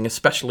conferencing,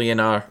 especially in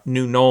our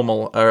new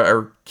normal,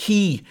 are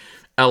key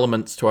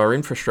elements to our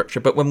infrastructure.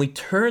 But when we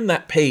turn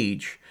that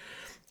page,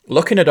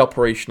 looking at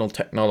operational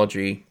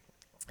technology,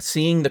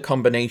 seeing the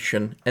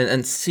combination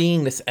and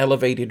seeing this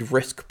elevated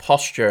risk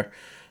posture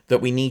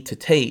that we need to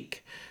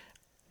take,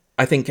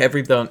 I think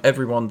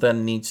everyone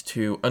then needs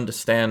to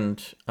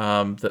understand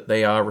that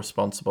they are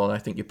responsible. And I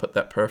think you put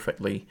that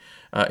perfectly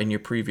in your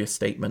previous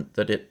statement,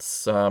 that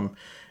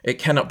it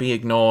cannot be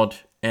ignored,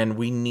 and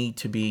we need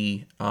to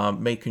be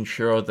making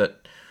sure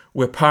that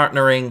we're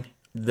partnering.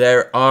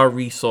 There are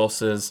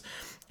resources,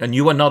 and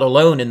you are not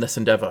alone in this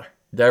endeavor.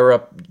 There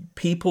are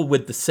people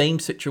with the same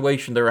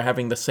situation that are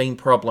having the same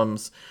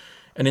problems.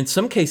 And in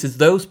some cases,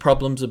 those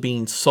problems are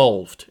being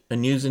solved,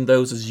 and using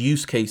those as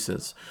use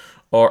cases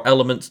or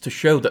elements to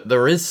show that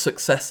there is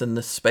success in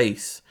this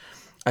space,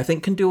 I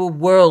think can do a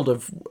world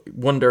of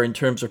wonder in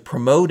terms of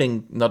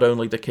promoting not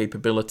only the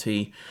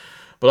capability,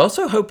 but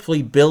also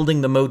hopefully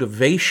building the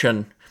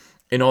motivation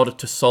in order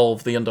to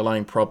solve the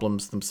underlying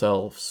problems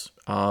themselves.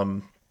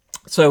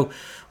 So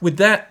with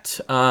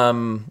that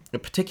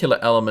particular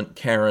element,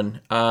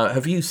 Karen,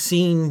 have you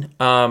seen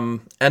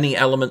any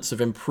elements of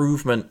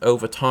improvement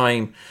over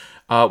time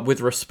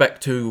with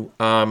respect to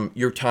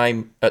your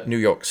time at New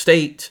York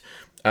State?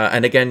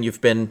 And again,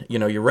 you've been,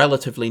 you're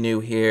relatively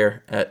new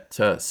here at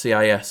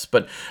CIS,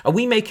 but are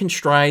we making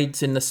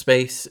strides in the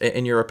space,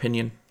 in your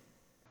opinion?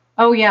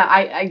 Oh yeah,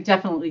 I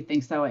definitely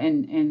think so.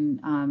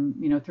 And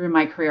through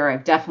my career,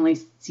 I've definitely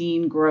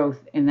seen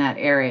growth in that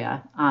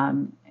area.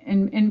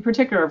 In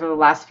particular over the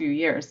last few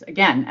years,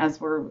 again,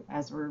 as we're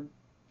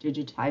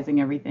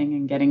digitizing everything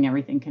and getting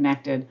everything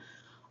connected,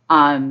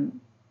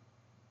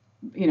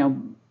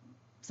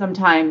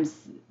 sometimes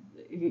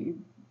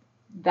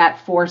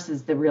that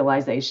forces the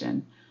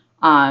realization.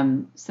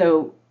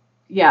 So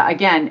yeah,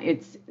 again,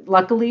 it's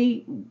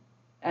luckily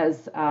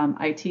as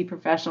IT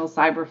professionals,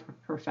 cyber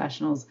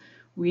professionals,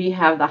 we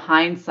have the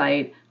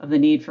hindsight of the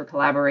need for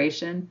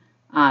collaboration.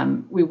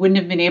 We wouldn't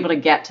have been able to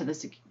get to the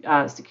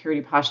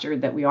security posture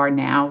that we are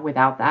now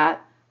without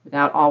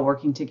all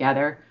working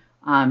together.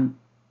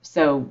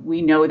 So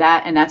we know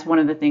that, and that's one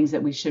of the things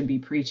that we should be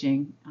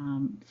preaching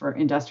for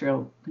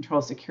industrial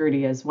control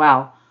security as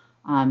well.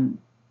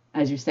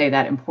 As you say,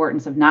 that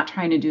importance of not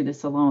trying to do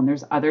this alone.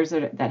 There's others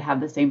that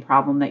have the same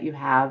problem that you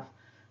have.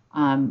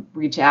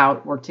 Reach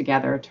out, work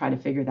together, try to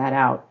figure that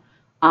out.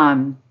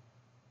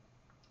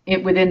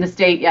 Within the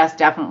state, yes,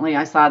 definitely.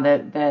 I saw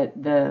that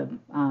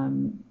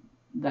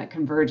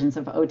convergence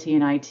of OT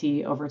and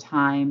IT over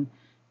time,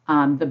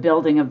 the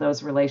building of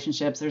those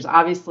relationships. There's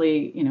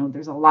obviously,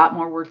 there's a lot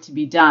more work to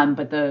be done,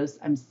 but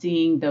I'm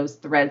seeing those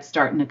threads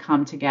starting to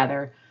come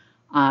together,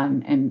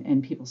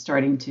 and people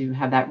starting to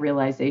have that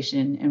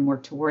realization and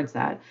work towards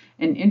that.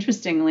 And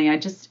interestingly,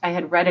 I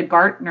had read a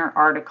Gartner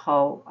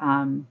article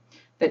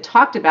that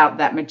talked about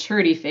that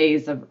maturity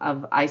phase of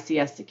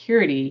ICS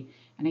security.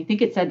 And I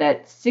think it said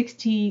that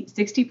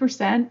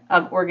 60%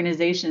 of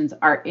organizations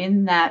are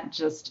in that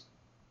just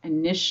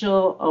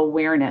initial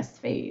awareness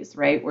phase,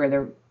 right? Where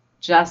they're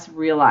just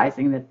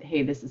realizing that,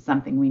 hey, this is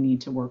something we need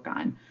to work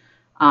on.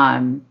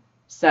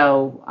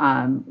 So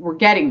we're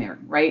getting there,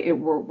 right?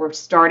 We're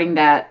starting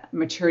that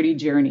maturity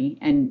journey.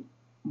 And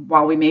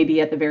while we may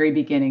be at the very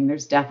beginning,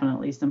 there's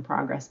definitely some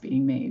progress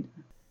being made.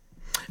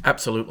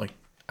 Absolutely.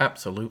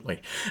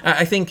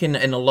 I think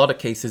in a lot of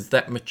cases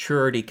that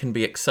maturity can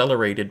be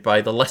accelerated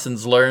by the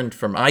lessons learned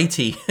from IT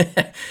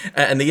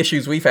and the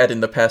issues we've had in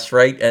the past,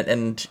 right?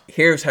 And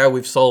here's how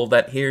we've solved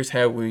that. Here's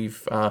how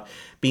we've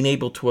been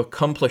able to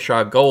accomplish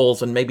our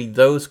goals, and maybe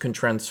those can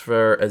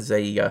transfer as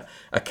a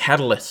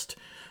catalyst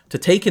to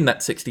taking that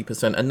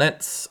 60%. And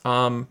that's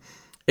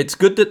it's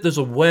good that there's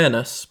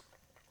awareness.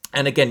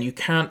 And again, you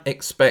can't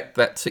expect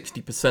that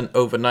 60%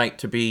 overnight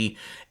to be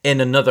in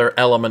another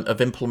element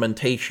of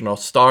implementation or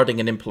starting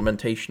an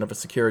implementation of a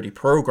security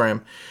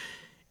program.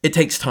 It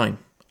takes time.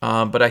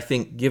 But I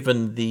think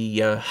given the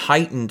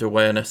heightened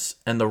awareness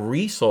and the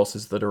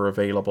resources that are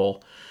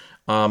available,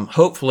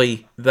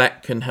 hopefully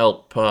that can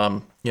help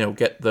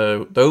get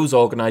those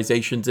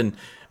organizations in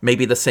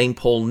maybe the same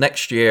poll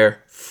next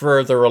year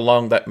further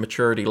along that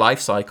maturity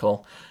life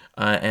cycle.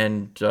 I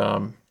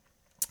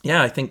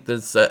think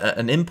there's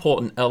an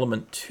important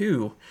element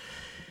too.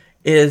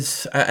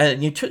 is,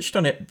 and you touched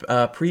on it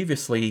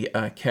previously,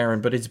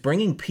 Karen, but it's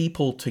bringing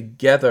people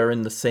together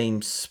in the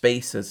same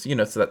spaces,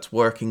 so that's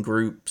working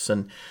groups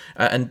and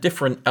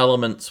different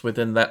elements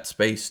within that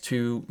space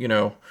to,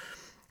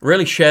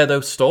 really share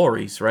those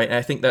stories, right? And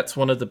I think that's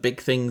one of the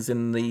big things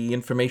in the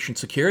information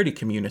security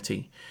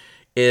community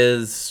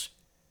is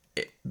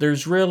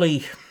there's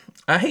really,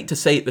 I hate to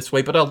say it this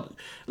way, but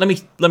let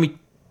me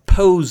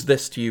pose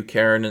this to you,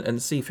 Karen,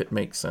 and see if it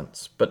makes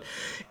sense. But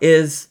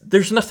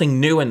there's nothing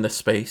new in this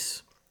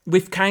space.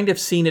 We've kind of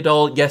seen it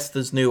all. Yes,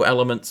 there's new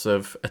elements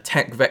of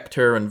attack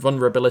vector and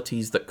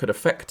vulnerabilities that could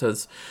affect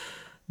us.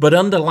 But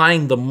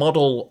underlying the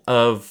model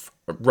of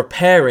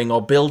repairing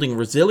or building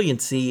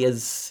resiliency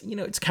is,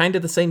 it's kind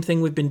of the same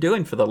thing we've been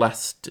doing for the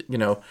last,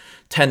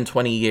 10,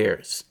 20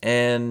 years.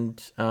 And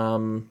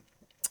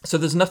so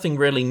there's nothing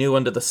really new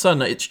under the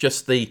sun. It's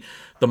just the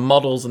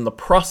models and the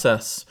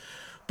process,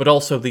 but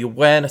also the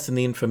awareness and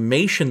the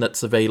information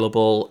that's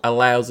available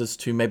allows us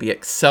to maybe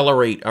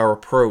accelerate our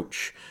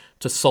approach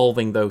to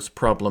solving those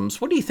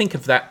problems. What do you think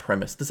of that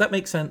premise? Does that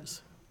make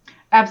sense?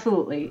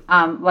 Absolutely.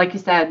 Like you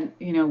said,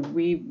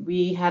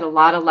 we had a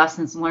lot of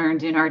lessons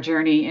learned in our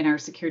journey, in our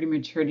security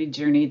maturity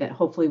journey, that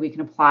hopefully we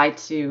can apply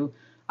to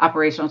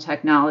operational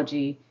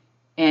technology,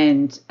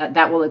 and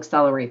that will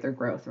accelerate their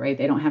growth, right?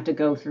 They don't have to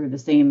go through the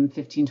same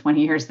 15,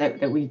 20 years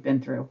that we've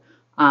been through.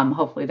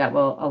 Hopefully that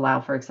will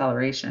allow for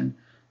acceleration,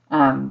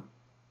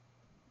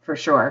 for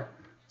sure.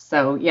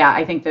 So yeah,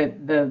 I think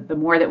that the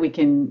more that we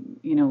can,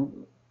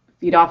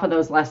 feed off of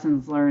those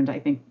lessons learned, I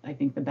think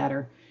the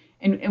better.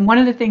 And one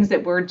of the things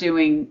that we're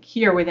doing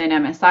here within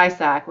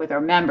MS-ISAC with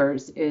our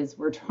members is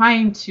we're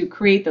trying to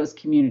create those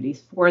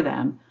communities for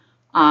them.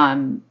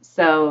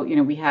 So,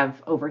 we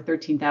have over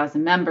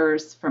 13,000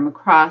 members from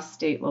across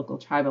state, local,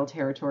 tribal,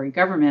 territory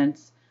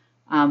governments.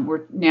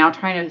 We're now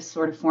trying to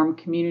sort of form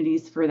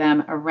communities for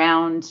them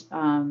around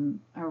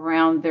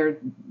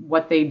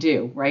what they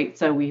do, right?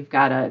 So we've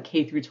got a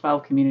K through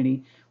 12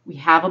 community. We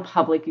have a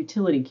public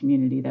utility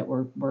community that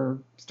we're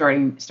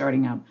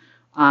starting up.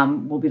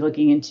 We'll be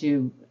looking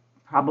into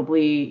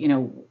probably,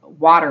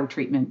 water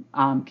treatment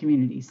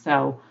communities.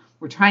 So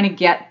we're trying to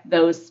get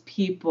those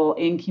people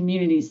in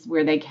communities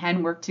where they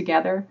can work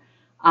together,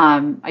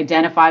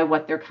 identify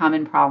what their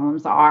common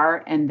problems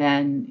are, and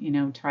then,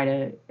 try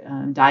to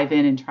dive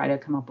in and try to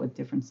come up with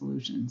different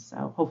solutions.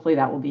 So hopefully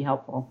that will be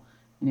helpful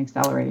in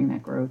accelerating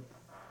that growth.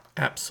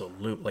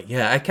 Absolutely.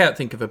 Yeah, I can't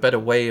think of a better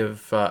way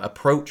of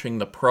approaching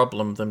the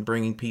problem than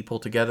bringing people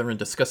together and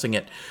discussing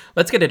it.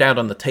 Let's get it out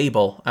on the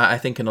table, I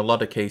think, in a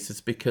lot of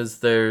cases, because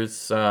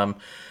there's,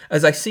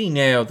 as I see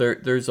now,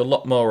 there's a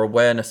lot more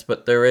awareness,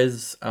 but there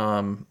is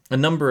a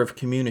number of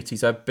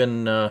communities. I've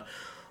been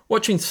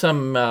watching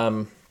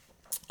some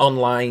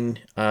online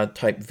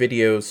type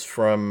videos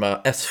from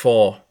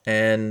S4,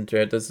 and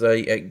there's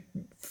a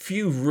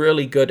few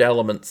really good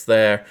elements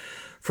there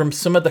from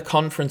some of the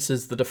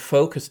conferences that are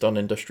focused on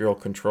industrial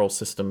control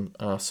system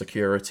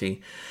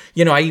security.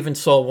 I even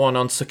saw one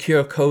on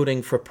secure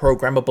coding for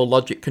programmable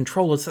logic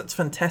controllers. That's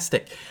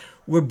fantastic.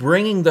 We're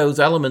bringing those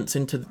elements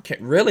into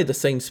really the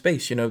same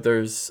space.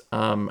 There's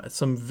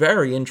some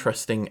very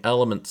interesting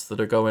elements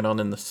that are going on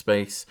in the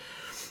space.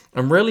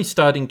 I'm really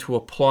starting to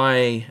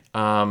apply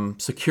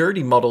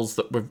security models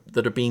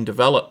that are being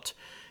developed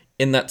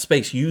in that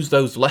space. Use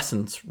those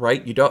lessons,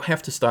 right? You don't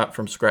have to start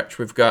from scratch.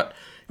 We've got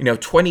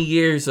 20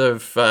 years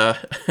of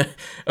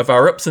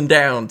our ups and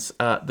downs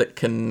that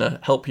can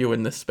help you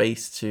in this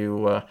space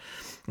to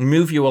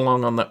move you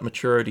along on that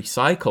maturity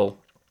cycle.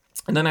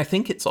 And then I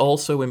think it's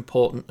also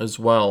important as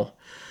well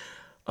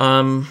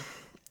to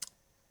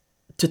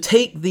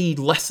take the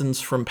lessons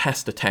from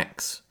past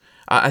attacks.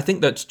 I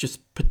think that's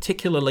just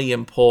particularly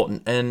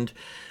important. And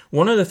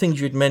one of the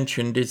things you'd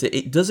mentioned is that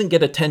it doesn't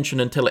get attention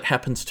until it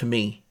happens to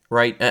me,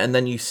 right? And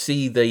then you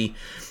see the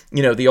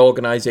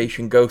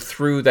organization go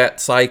through that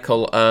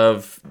cycle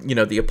of,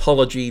 the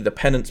apology, the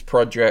penance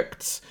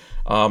projects.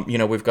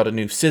 We've got a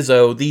new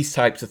CISO, these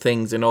types of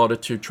things in order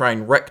to try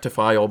and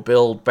rectify or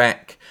build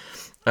back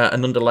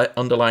an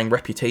underlying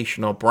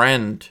reputation or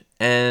brand.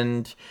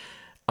 And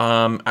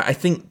I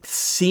think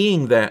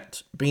seeing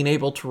that, being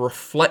able to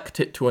reflect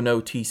it to an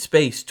OT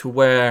space to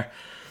where,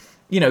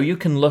 you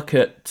can look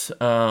at,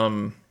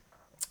 I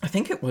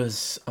think it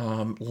was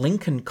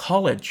Lincoln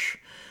College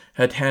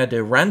had a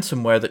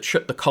ransomware that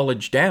shut the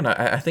college down.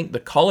 I think the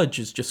college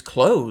is just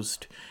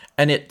closed.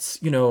 And it's,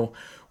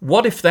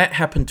 what if that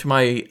happened to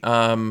my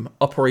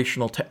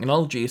operational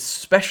technology,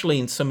 especially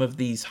in some of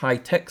these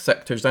high-tech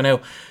sectors? I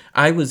know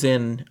I was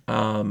in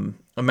a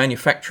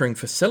manufacturing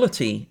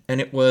facility,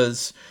 and it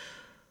was,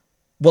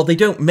 well, they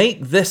don't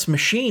make this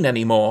machine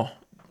anymore,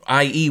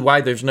 i.e.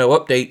 why there's no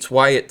updates,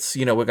 why it's,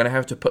 we're going to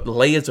have to put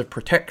layers of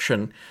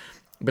protection.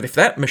 But if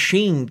that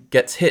machine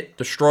gets hit,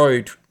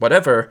 destroyed,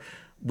 whatever,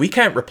 we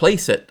can't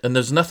replace it, and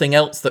there's nothing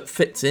else that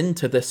fits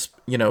into this,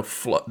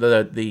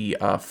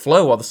 the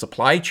flow or the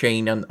supply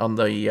chain on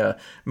the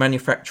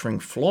manufacturing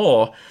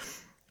floor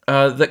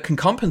that can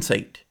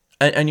compensate.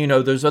 And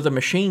there's other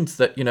machines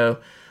that,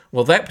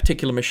 well, that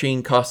particular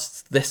machine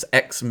costs this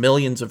X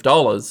millions of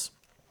dollars,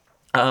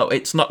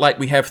 It's not like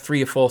we have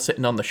 3 or 4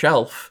 sitting on the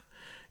shelf.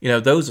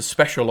 Those are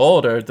special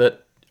order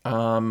that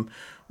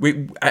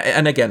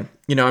and again,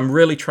 I'm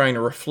really trying to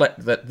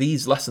reflect that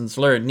these lessons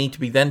learned need to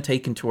be then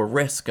taken to a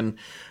risk and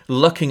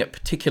looking at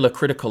particular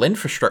critical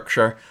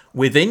infrastructure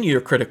within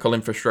your critical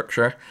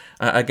infrastructure.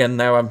 Again,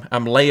 now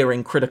I'm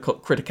layering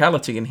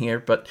criticality in here,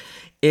 but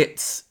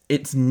it's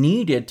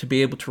needed to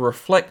be able to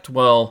reflect,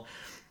 well,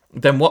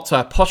 then what's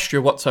our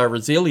posture, what's our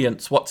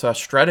resilience, what's our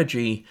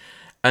strategy?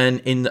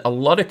 And in a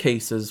lot of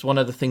cases, one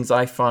of the things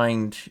I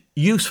find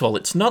useful,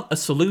 it's not a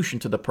solution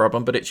to the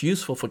problem, but it's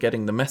useful for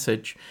getting the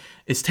message,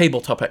 is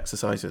tabletop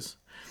exercises.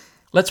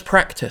 Let's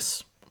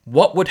practice.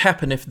 What would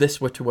happen if this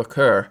were to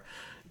occur?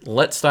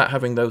 Let's start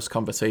having those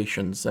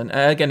conversations. And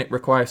again, it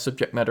requires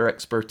subject matter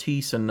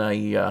expertise and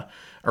a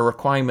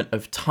requirement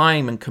of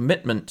time and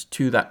commitment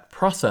to that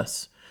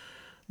process.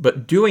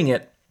 But doing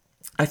it,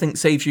 I think,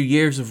 saves you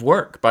years of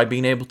work by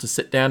being able to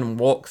sit down and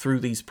walk through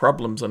these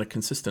problems on a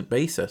consistent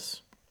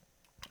basis.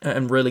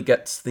 And really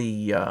gets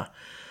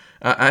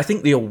I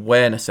think, the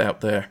awareness out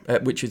there,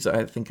 which is,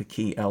 I think, a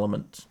key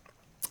element.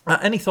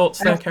 Any thoughts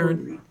there,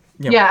 Karen?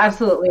 Yeah,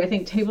 absolutely. I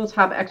think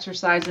tabletop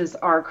exercises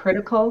are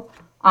critical.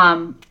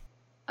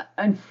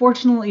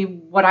 Unfortunately,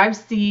 what I've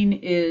seen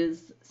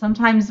is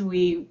sometimes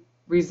we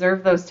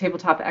reserve those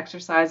tabletop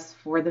exercises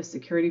for the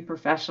security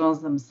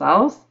professionals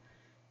themselves,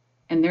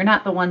 and they're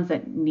not the ones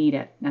that need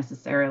it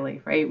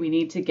necessarily, right? We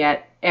need to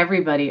get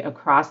everybody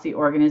across the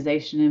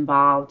organization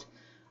involved.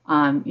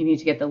 You need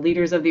to get the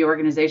leaders of the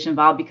organization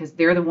involved because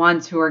they're the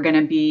ones who are going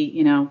to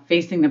be,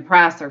 facing the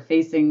press or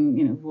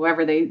facing,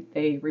 whoever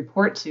they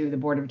report to, the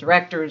board of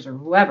directors or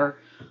whoever,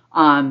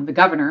 the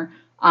governor,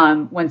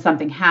 when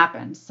something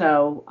happens.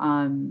 So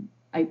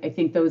I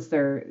think those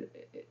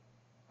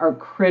are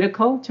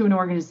critical to an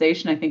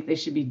organization. I think they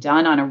should be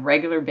done on a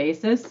regular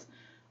basis.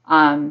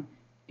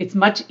 It's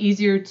much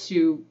easier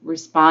to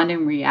respond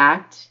and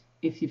react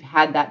if you've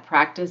had that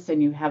practice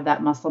and you have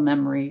that muscle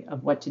memory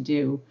of what to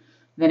do,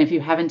 than if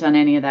you haven't done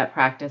any of that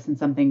practice and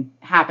something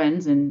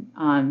happens and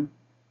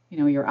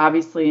you're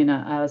obviously in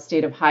a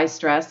state of high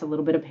stress, a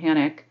little bit of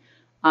panic.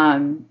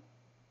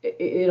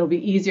 It'll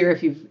be easier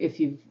if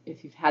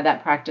you've had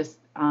that practice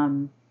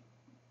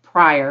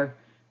prior.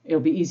 It'll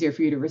be easier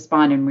for you to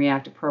respond and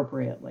react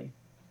appropriately.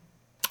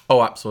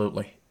 Oh,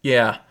 absolutely.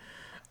 Yeah.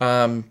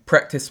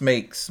 Practice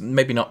makes,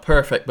 maybe not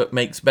perfect, but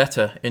makes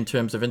better in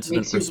terms of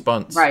incident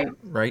response. Right.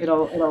 Right.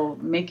 It'll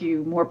make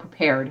you more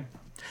prepared.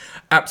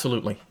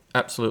 Absolutely.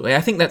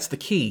 I think that's the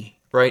key,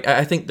 right?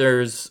 I think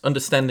there's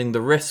understanding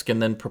the risk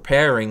and then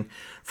preparing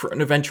for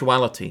an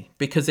eventuality,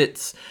 because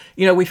it's,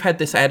 we've had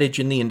this adage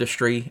in the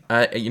industry,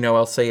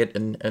 I'll say it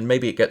and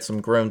maybe it gets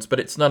some groans, but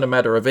it's not a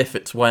matter of if,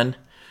 it's when,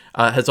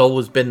 has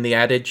always been the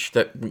adage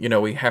that,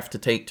 we have to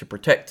take to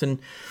protect. And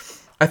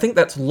I think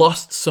that's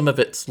lost some of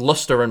its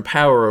luster and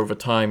power over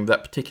time,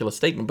 that particular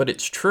statement, but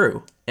it's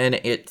true. And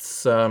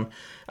it's, I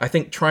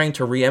think, trying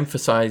to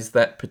re-emphasize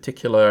that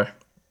particular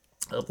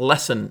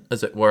lesson,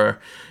 as it were,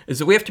 is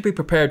that we have to be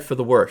prepared for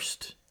the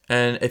worst.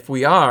 And if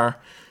we are,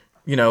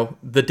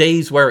 the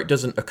days where it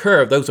doesn't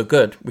occur, those are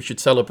good. We should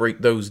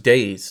celebrate those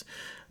days,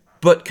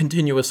 but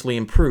continuously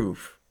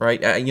improve,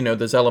 right?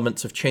 There's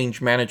elements of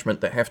change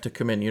management that have to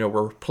come in.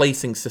 We're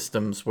replacing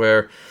systems,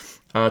 we're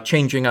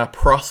changing our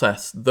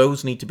process.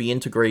 Those need to be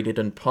integrated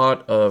and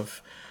part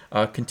of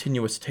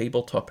continuous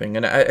tabletopping.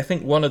 And I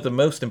think one of the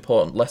most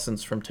important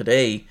lessons from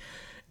today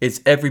is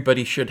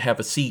everybody should have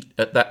a seat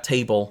at that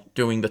table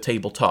doing the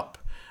tabletop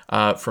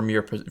from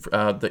your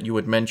that you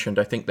had mentioned.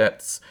 I think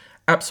that's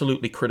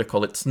absolutely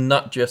critical. It's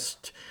not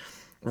just,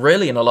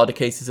 really in a lot of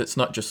cases, it's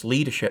not just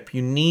leadership.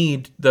 You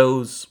need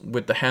those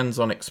with the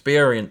hands-on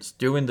experience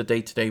doing the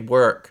day-to-day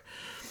work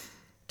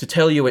to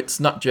tell you it's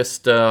not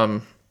just,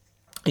 I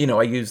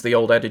use the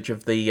old adage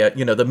of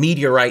the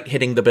meteorite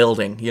hitting the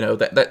building,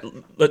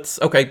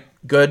 okay,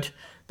 good,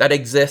 that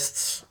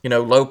exists,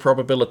 low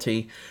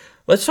probability.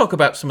 Let's talk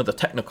about some of the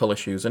technical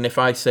issues. And if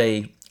I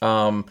say,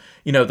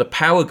 the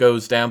power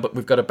goes down, but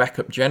we've got a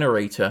backup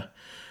generator,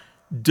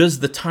 does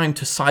the time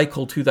to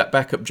cycle to that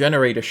backup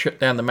generator shut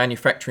down the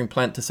manufacturing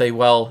plant to say,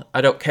 well,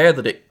 I don't care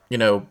that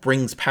it,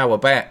 brings power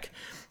back.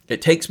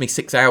 It takes me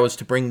 6 hours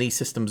to bring these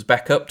systems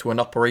back up to an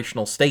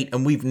operational state.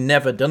 And we've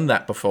never done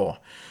that before,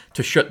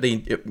 to shut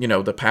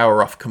the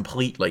power off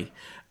completely.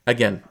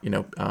 Again,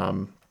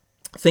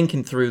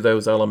 thinking through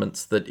those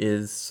elements, that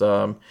is,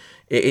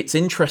 it's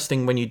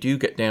interesting when you do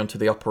get down to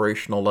the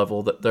operational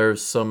level that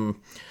there's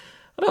some,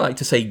 I don't like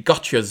to say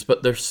gotchas,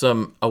 but there's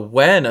some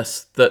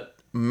awareness that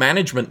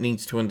management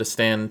needs to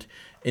understand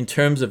in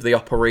terms of the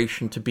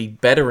operation to be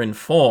better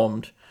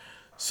informed.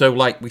 So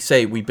like we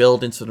say, we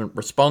build incident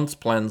response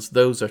plans.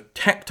 Those are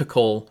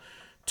tactical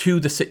to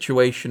the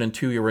situation and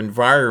to your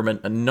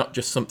environment, and not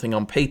just something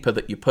on paper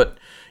that you put,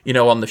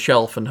 on the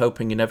shelf and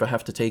hoping you never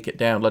have to take it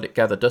down, let it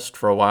gather dust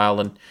for a while,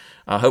 and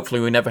hopefully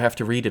we never have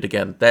to read it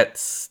again.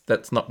 That's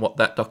not what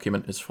that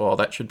document is for.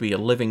 That should be a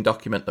living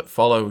document that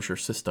follows your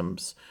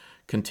systems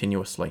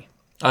continuously.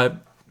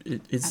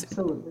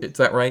 Absolutely. Is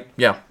that right?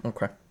 Yeah.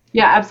 Okay.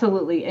 Yeah,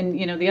 absolutely. And,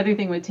 the other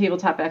thing with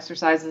tabletop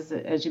exercises,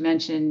 as you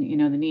mentioned,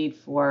 the need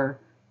for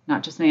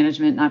not just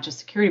management, not just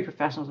security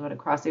professionals, but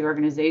across the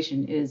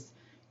organization is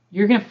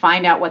you're going to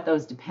find out what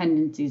those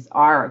dependencies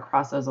are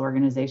across those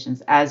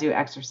organizations as you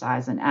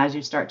exercise and as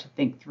you start to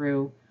think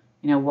through,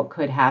 what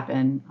could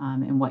happen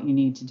and what you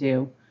need to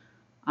do.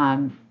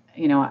 I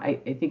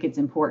think it's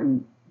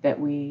important that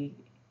we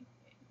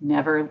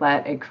never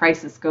let a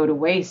crisis go to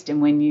waste.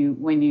 And when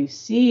you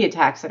see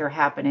attacks that are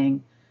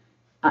happening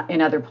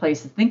in other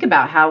places, think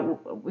about how,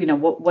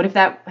 what if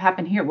that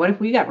happened here? What if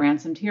we got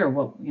ransomed here?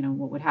 What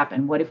would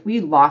happen? What if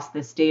we lost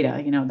this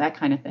data? That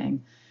kind of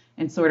thing,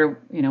 and sort of,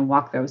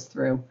 walk those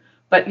through.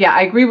 But yeah,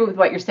 I agree with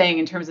what you're saying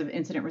in terms of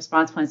incident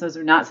response plans. Those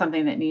are not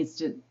something that needs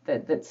to,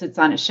 that sits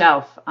on a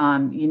shelf.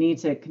 You need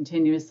to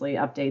continuously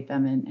update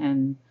them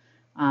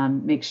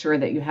and make sure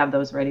that you have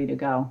those ready to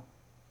go.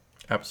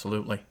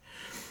 Absolutely.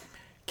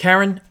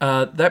 Karen,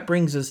 that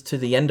brings us to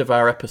the end of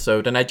our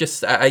episode. And I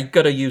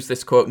got to use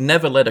this quote,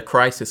 "Never let a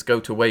crisis go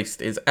to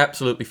waste," is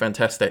absolutely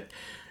fantastic.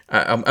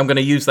 I'm going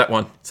to use that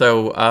one.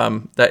 So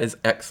that is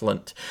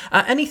excellent.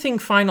 Anything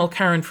final,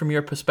 Karen, from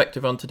your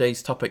perspective on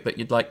today's topic that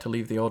you'd like to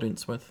leave the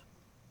audience with?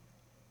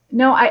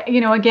 No,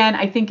 again,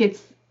 I think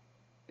it's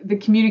the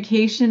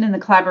communication and the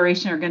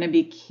collaboration are going to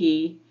be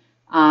key.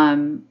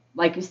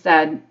 Like you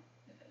said,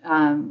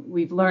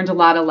 we've learned a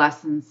lot of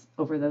lessons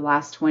over the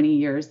last 20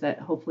 years that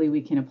hopefully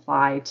we can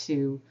apply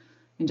to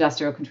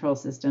industrial control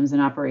systems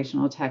and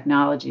operational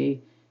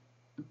technology.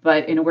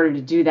 But in order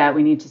to do that,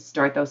 we need to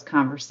start those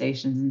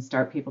conversations and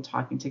start people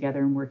talking together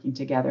and working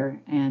together.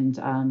 And,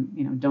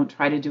 don't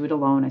try to do it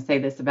alone. I say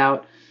this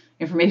about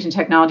information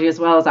technology as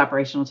well as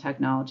operational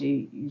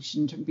technology. You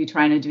shouldn't be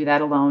trying to do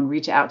that alone.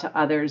 Reach out to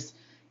others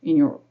in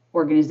your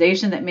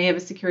organization that may have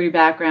a security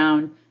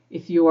background.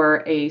 If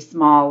you're a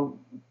small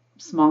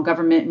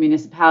government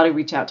municipality,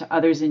 reach out to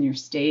others in your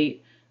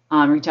state,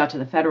 reach out to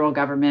the federal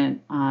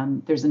government.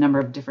 There's a number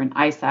of different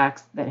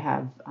ISACs that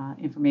have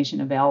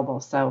information available.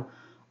 So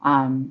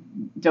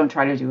don't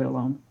try to do it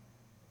alone.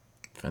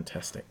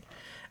 Fantastic.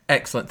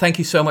 Excellent. Thank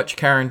you so much,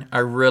 Karen. I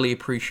really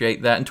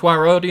appreciate that. And to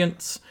our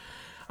audience,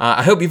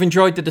 I hope you've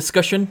enjoyed the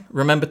discussion.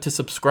 Remember to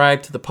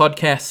subscribe to the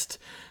podcast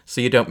so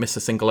you don't miss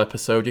a single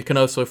episode. You can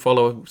also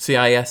follow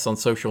CIS on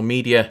social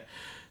media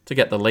to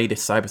get the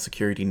latest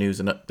cybersecurity news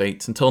and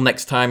updates. Until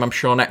next time, I'm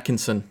Sean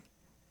Atkinson.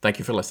 Thank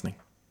you for listening.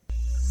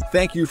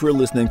 Thank you for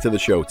listening to the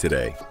show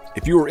today.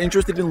 If you are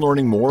interested in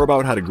learning more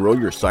about how to grow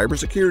your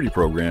cybersecurity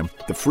program,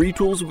 the free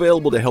tools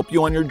available to help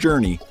you on your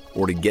journey,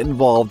 or to get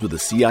involved with the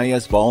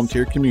CIS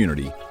volunteer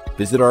community,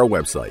 visit our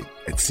website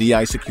at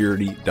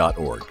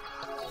cisecurity.org.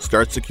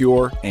 Start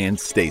secure and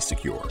stay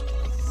secure.